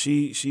saying?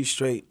 She's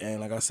straight. And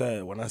like I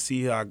said, when I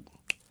see her,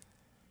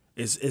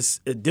 it's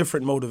a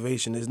different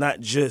motivation. It's not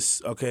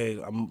just,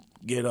 okay, I'm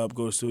get up,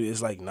 go to the studio.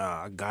 It's like,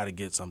 nah, I got to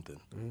get something.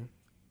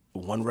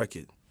 One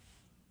record.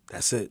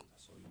 That's it.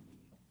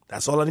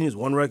 That's all I need is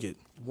one record.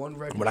 One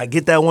record. When I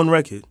get that one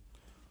record,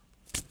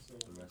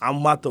 I'm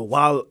about to,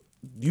 while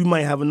you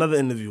might have another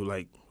interview,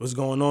 like, what's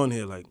going on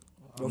here? Like,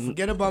 Don't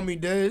forget about me,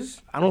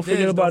 Diz. I don't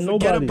forget about don't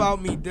forget nobody.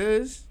 about me,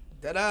 Diz.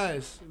 That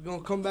ass. We're going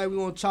to come back. We're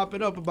going to chop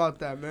it up about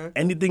that, man.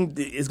 anything,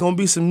 it's going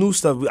to be some new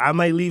stuff. I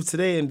might leave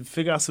today and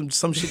figure out some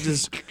shit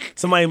just,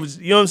 somebody was,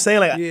 you know what I'm saying?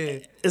 Like, Yeah.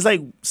 it's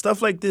like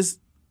stuff like this.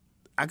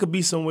 I could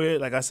be somewhere,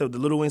 like I said, the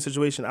Lil Wayne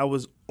situation, I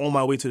was on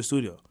my way to the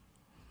studio.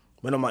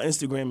 Went on my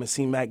Instagram and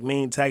seen Mac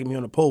Main tag me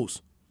on a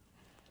post.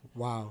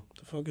 Wow.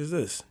 The fuck is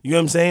this? You know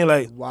what I'm saying?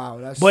 Like, Wow.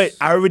 That's. but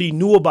I already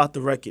knew about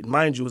the record.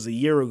 Mind you, it was a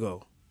year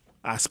ago.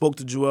 I spoke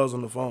to Joel's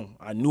on the phone.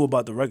 I knew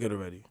about the record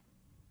already.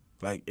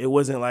 Like, it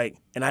wasn't like,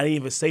 and I didn't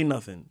even say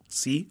nothing.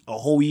 See? A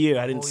whole year,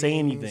 I didn't say you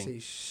anything.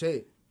 Didn't say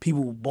shit.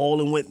 People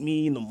balling with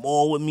me in the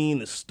mall with me in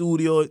the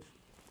studio,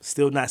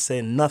 still not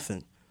saying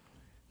nothing.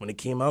 When it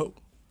came out,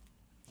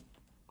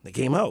 they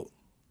came out.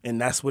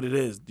 And that's what it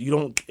is. You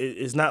don't,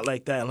 it's not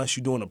like that unless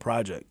you're doing a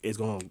project. It's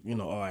going, you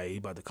know, all right, he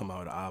about to come out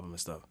with an album and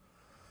stuff.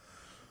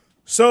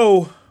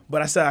 So,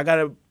 but I said, I got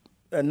an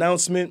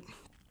announcement.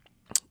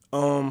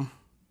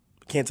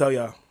 Can't tell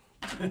y'all.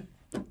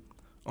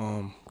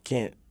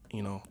 Can't,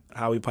 you know,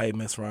 Howie probably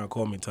mess around,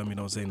 call me, tell me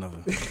don't say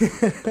nothing.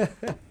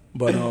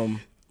 But,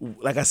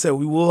 like I said,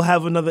 we will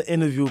have another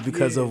interview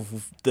because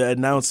of the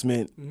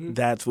announcement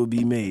that will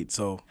be made.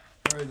 So,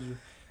 Heard you.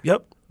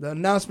 yep. The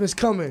announcement's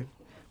coming.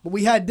 But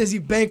we had Dizzy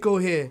Banko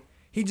here.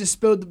 He just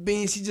spilled the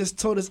beans. He just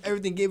told us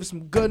everything, gave us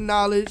some good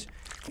knowledge.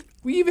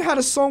 We even had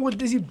a song with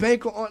Dizzy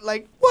Banko on.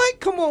 Like, what?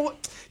 Come on.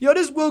 Yo,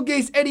 this is Will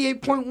Gates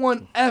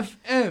 88.1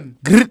 FM.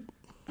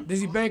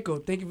 Dizzy Banko,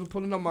 thank you for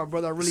pulling up, my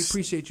brother. I really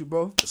appreciate you,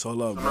 bro. It's all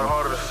love, In the bro.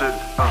 heart of the city.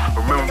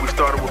 Remember we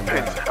started with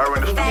pennies. I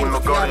ran the school with no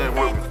guardian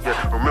with me.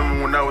 Yeah.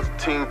 Remember when I was a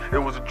teen, it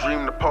was a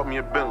dream to pop me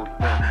a Bentley.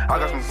 I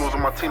got some girls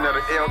on my team that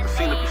are out the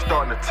scene that be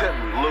starting to tempt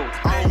me, Lou.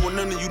 I don't want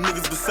none of you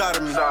niggas beside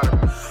of me.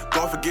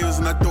 God forgives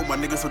and I don't, my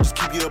niggas, so just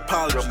keep your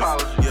apologies.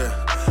 Yeah.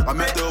 I'm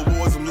at the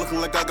awards, I'm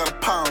looking like I got a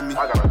pound on me.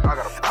 I got a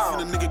I seen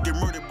pound. a nigga get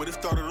murdered, but it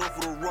started off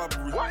with a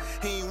robbery.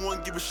 He ain't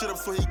want to give a shit up,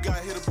 so he got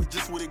hit up with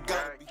just what it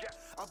got to be.